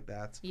stuff like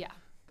that. Yeah.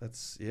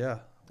 That's yeah.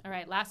 All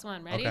right, last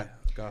one. Ready? Okay,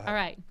 go ahead. All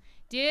right.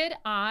 Did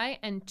I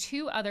and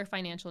 2 other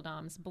financial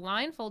doms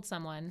blindfold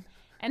someone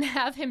and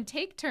have him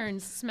take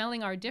turns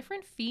smelling our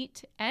different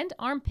feet and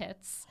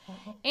armpits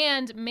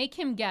and make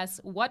him guess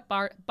what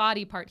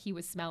body part he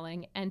was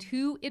smelling and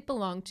who it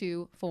belonged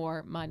to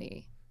for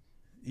money?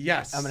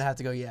 Yes. I'm going to have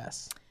to go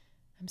yes.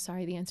 I'm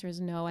sorry, the answer is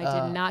no. I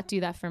did not do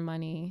that for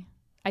money.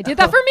 I did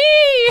that for me.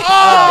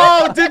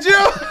 Oh, did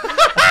you?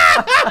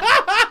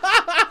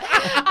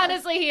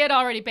 Honestly, he had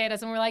already paid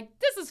us, and we're like,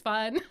 this is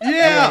fun.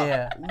 Yeah.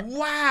 Yeah.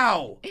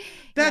 Wow.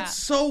 That's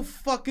Yeah. so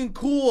fucking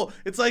cool.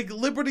 It's like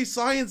Liberty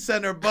Science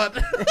Center, but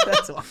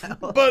That's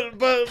wild.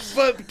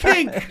 but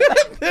kink.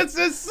 This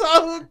is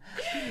so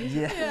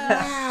Yeah.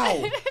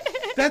 wow.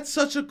 That's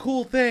such a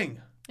cool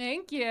thing.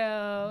 Thank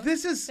you.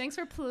 This is Thanks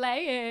for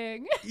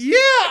playing.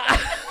 yeah.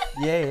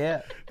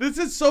 Yeah. This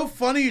is so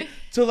funny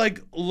to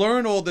like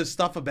learn all this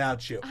stuff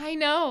about you. I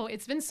know.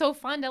 It's been so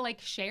fun to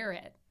like share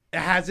it.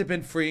 Has it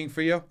been freeing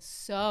for you?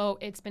 So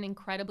it's been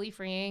incredibly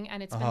freeing,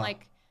 and it's been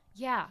like,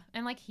 yeah,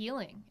 and like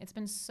healing. It's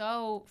been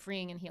so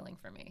freeing and healing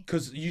for me.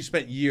 Because you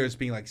spent years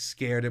being like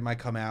scared it might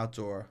come out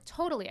or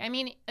Totally. I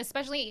mean,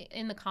 especially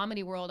in the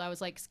comedy world, I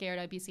was like scared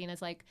I'd be seen as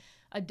like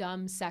a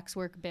dumb sex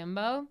work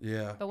bimbo.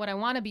 yeah. But what I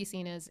want to be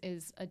seen as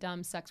is a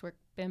dumb sex work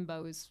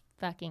bimbo who's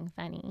fucking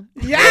funny.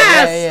 Yes!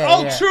 Yeah,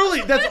 Oh, yeah.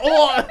 truly. That's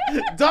all.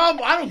 Dumb.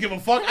 I don't give a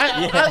fuck.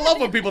 I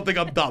love when people think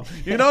I'm dumb.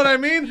 You know what I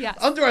mean? Yes.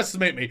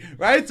 Underestimate me,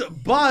 right?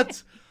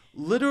 But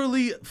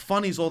literally,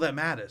 funny's all that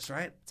matters,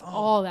 right? It's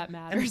All that I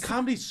mean, matters.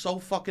 comedy's so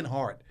fucking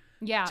hard.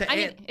 Yeah. to I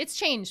mean, add- it's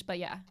changed, but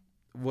yeah.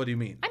 What do you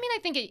mean? I mean,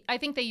 I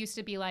think they used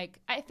to be like,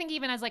 I think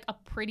even as like a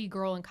pretty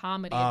girl in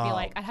comedy,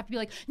 I'd have to be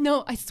like,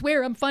 no, I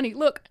swear I'm funny.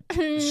 Look.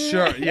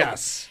 Sure.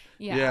 Yes.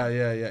 Yeah.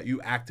 Yeah.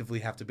 You actively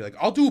have to be like,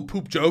 I'll do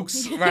poop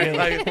jokes, right?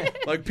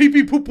 like pee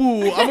pee poo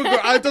poo. I'm a girl.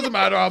 It doesn't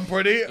matter. I'm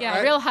pretty. Yeah,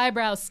 right? real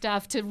highbrow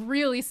stuff to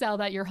really sell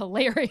that you're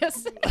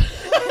hilarious.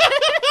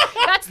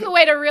 That's the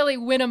way to really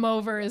win them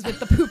over is with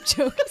the poop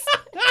jokes.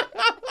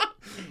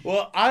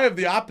 Well, I have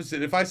the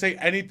opposite. If I say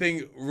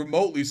anything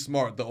remotely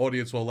smart, the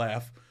audience will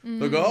laugh.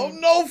 They'll go, oh,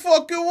 no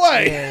fucking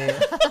way. Yeah.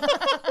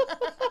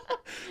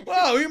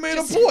 Wow, you made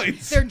a point.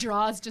 Their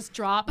jaws just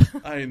drop.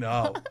 I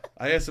know.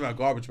 I asked about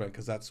Garbage Man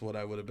because that's what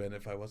I would have been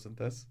if I wasn't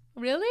this.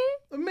 Really?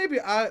 Maybe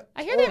I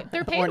hear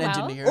they're paid Or an well.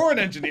 engineer. Or an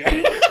engineer.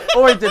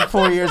 Or he did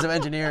 4 years of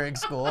engineering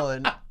school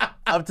and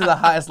up to the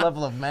highest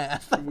level of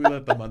math. We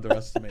let them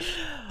underestimate.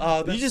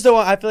 You just don't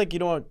want, I feel like you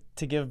don't want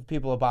to give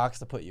people a box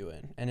to put you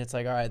in. And it's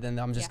like, all right, then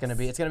I'm just going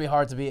to Yes. it's going to be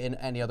hard to be in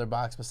any other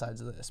box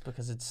besides this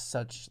because it's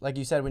such, like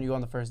you said when you go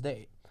on the first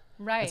date.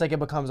 Right. It's like it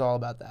becomes all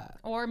about that.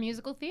 Or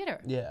musical theater.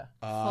 Yeah.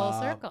 Full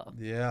circle.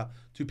 Yeah.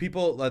 Do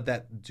people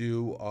that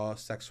do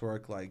sex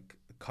work like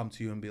come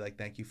to you and be like,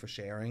 thank you for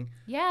sharing?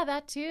 Yeah,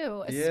 that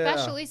too. Yeah.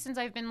 Especially since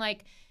I've been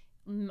like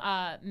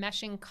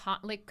meshing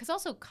because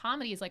also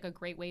comedy is like a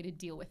great way to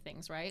deal with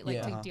things, right? Like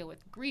Yeah. to deal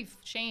with grief,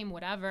 shame,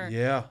 whatever.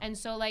 Yeah. And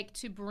so like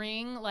to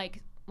bring like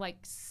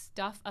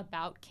stuff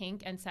about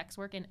kink and sex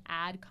work and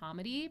add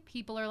comedy,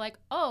 people are like,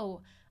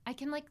 oh, I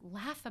can like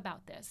laugh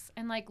about this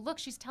and like, look,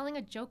 she's telling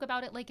a joke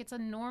about it like it's a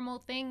normal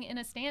thing in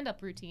a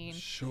stand-up routine,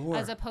 Sure.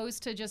 as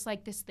opposed to just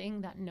like this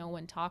thing that no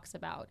one talks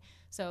about.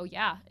 So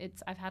yeah,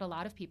 I've had a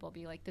lot of people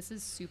be like, this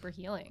is super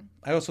healing.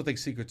 I also think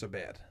secrets are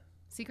bad.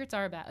 Secrets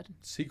are bad.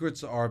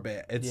 Secrets are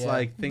bad. It's Yeah,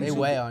 like things they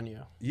weigh on you.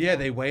 Yeah,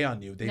 they weigh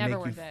on you. They Never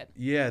make worth you. it.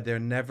 Yeah, they're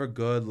never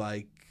good.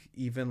 Like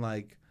even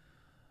like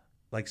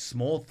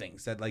small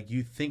things that like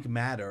you think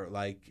matter.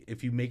 Like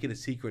if you make it a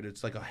secret,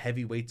 it's like a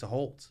heavy weight to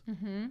hold.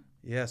 Mm-hmm.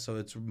 Yeah, so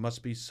it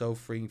must be so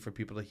freeing for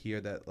people to hear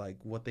that like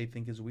what they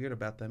think is weird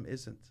about them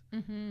isn't.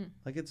 Mm-hmm.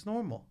 Like it's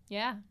normal.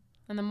 Yeah.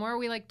 And the more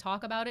we like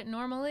talk about it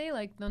normally,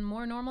 like the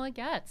more normal it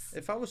gets.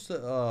 If I was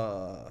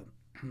to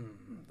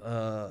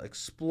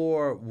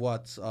explore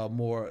what's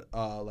more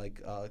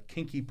like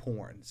kinky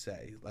porn,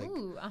 say, like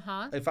Ooh,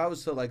 if I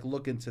was to like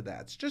look into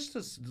that, it's just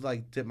to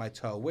like dip my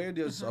toe, where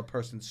does a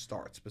person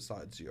start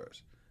besides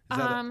yours? Is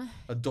that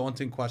a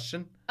daunting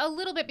question? A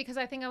little bit, because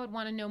I think I would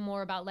want to know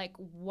more about like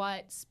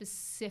what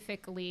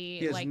specifically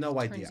He has like no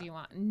turns idea. you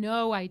on.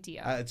 No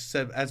idea. It's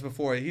said as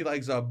before. He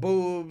likes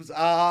boobs.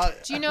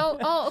 Do you know?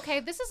 Oh, okay.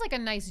 This is like a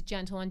nice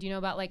gentle one. Do you know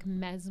about like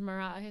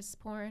mesmerized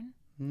porn?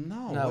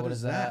 No. What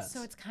is that?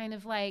 So it's kind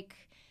of like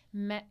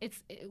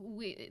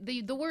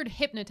the word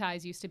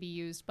hypnotize used to be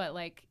used, but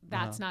like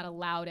that's not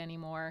allowed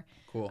anymore.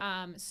 Cool.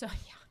 So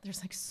yeah,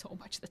 there's like so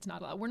much that's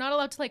not allowed. We're not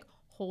allowed to like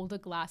hold a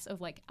glass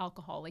of like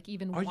alcohol, like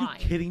even Are wine.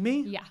 you kidding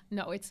me? Yeah,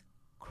 no, it's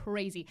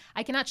crazy.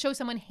 I cannot show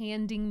someone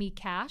handing me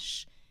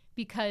cash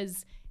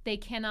because they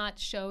cannot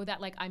show that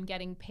like I'm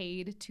getting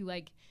paid to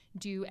like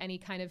do any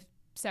kind of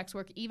sex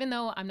work, even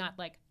though I'm not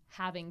like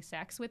having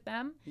sex with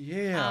them.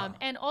 Yeah.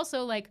 And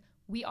also like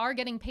we are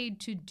getting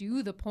paid to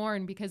do the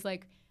porn because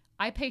like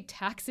I pay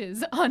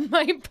taxes on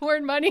my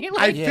porn money.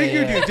 I Like,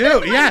 figured you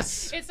do.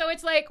 Yes. so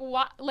it's like,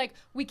 what? Like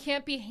we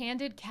can't be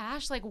handed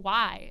cash. Like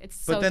why? It's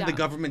so. But then the dumb.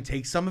 government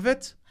takes some of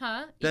it.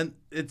 Huh? Then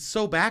it's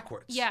so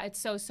backwards. Yeah, it's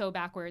so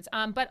backwards.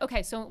 But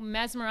okay, so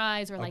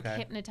mesmerize or like Okay.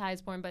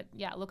 hypnotize porn, but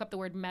yeah, look up the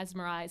word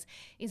mesmerize,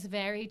 is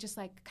very just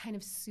like kind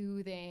of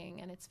soothing,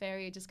 and it's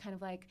very just kind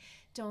of like,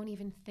 don't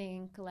even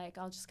think, like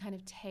I'll just kind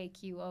of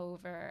take you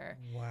over.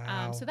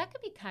 Wow. So that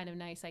could be kind of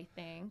nice, I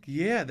think.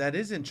 Yeah, that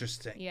is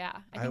interesting. Yeah,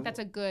 I think that's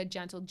a good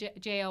gentle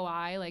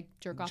JOI, like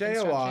jerk off JOI.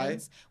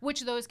 instructions,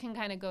 which those can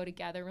kind of go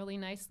together really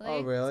nicely.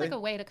 Oh, really? It's like a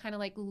way to kind of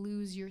like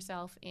lose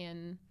yourself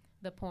in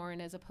the porn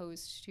as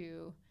opposed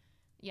to,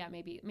 yeah,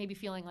 maybe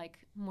feeling like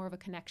more of a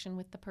connection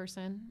with the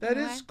person. That in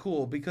a is way.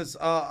 cool because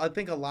I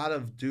think a lot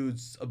of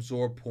dudes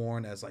absorb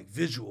porn as like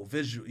visual,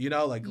 you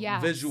know, like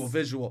Yes.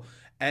 visual.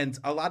 And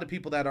a lot of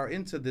people that are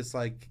into this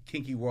like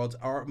kinky world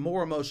are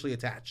more emotionally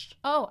attached.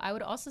 Oh, I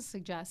would also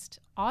suggest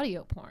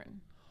audio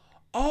porn.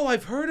 Oh,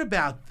 I've heard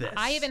about this.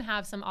 I even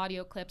have some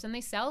audio clips and they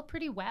sell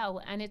pretty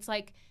well. And it's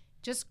like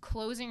just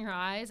closing your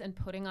eyes and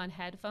putting on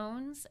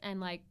headphones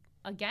and like,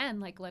 again,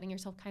 like letting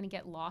yourself kind of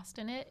get lost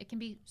in it. It can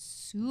be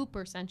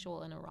super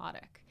sensual and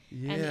erotic.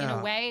 Yeah. And in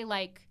a way,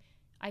 like,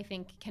 I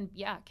think can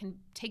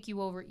take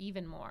you over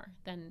even more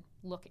than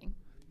looking.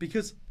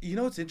 Because you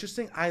know what's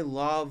interesting? I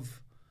love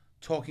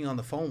talking on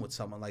the phone with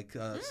someone like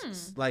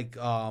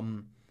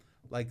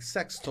like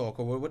sex talk,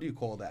 or what do you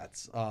call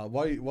that?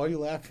 Why are you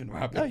laughing,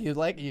 Robbie? No, you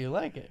like it. You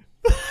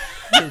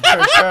sure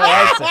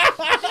likes it.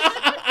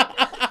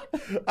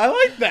 I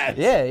like that.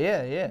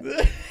 Yeah.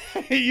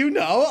 You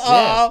know.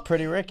 Yeah,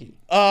 Pretty Ricky.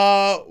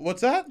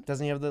 What's that?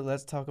 Doesn't he have the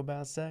 "Let's talk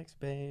about sex,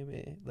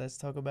 baby. Let's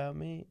talk about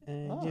me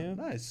and Oh, you"?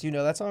 nice. Do you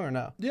know that song or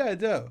no? Yeah, I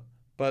do.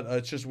 But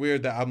it's just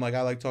weird that I'm like,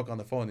 I like talk on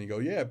the phone. And you go,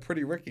 yeah,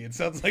 Pretty Ricky. It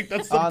sounds like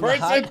that's the On the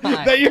person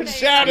hotline. that you're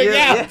shouting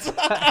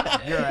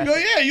out. You're right. You go,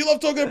 yeah, you love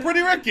talking to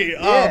Pretty Ricky.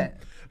 Yeah.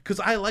 Because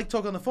I like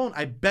talking on the phone.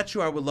 I bet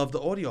you I would love the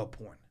audio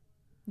porn.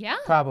 Yeah,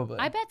 Probably.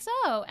 I bet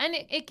so. And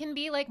it can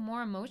be like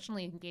more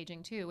emotionally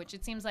engaging too, which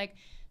it seems like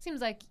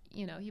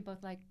you know, you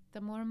both like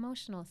the more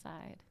emotional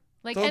side.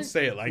 Like, Don't and,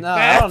 say it like No,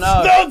 that. I don't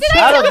know. Don't say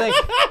I don't think.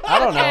 I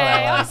don't know. Okay, What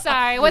I I'm like.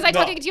 sorry. Was I No.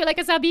 talking to you like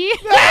a subby?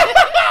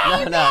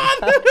 No.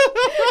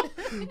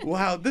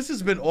 Wow, this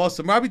has been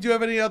awesome. Robbie, do you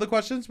have any other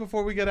questions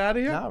before we get out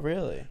of here? Not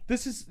really.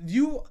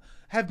 You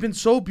have been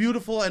so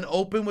beautiful and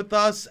open with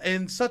us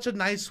in such a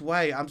nice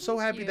way. I'm so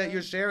happy that you.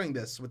 you're sharing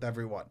this with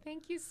everyone.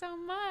 Thank you so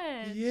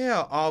much.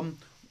 Yeah.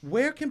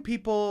 Where can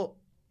people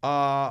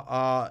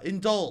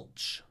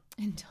indulge?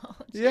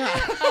 Indulge.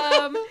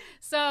 Yeah.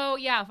 So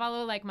yeah,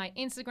 follow like my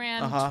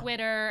Instagram, Uh-huh.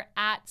 Twitter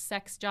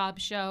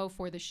 @SexJobShow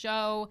for the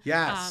show.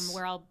 Yes.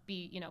 Where I'll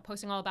be, you know,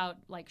 posting all about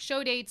like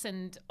show dates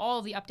and all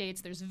of the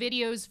updates. There's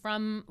videos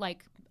from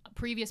like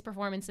previous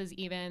performances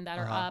even that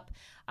are up.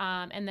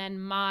 And then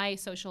my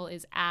social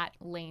is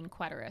 @Lane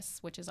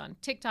Kwederis, which is on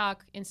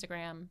TikTok,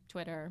 Instagram,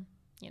 Twitter.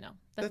 You know,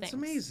 the That's things.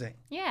 amazing.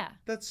 Yeah.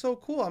 That's so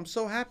cool. I'm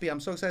so happy. I'm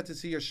so excited to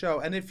see your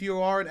show. And if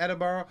you are in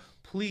Edinburgh,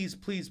 please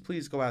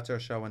go out to her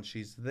show when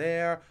she's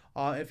there.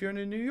 If you're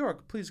in New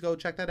York, please go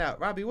check that out.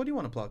 Robbie, what do you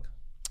want to plug?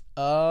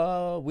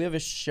 We have a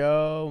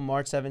show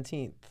March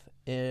 17th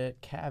at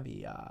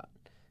Caveat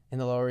in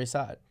the Lower East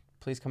Side.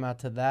 Please come out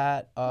to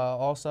that.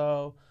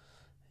 Also,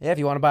 Yeah, if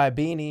you want to buy a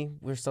beanie,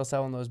 we're still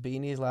selling those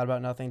beanies,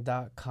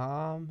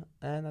 loudaboutnothing.com,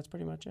 and that's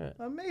pretty much it.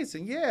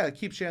 Amazing. Yeah,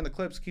 keep sharing the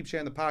clips, keep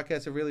sharing the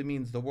podcast. It really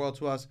means the world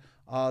to us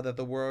that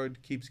the word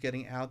keeps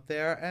getting out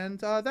there. And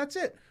that's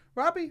it.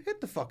 Robbie,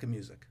 hit the fucking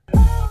music.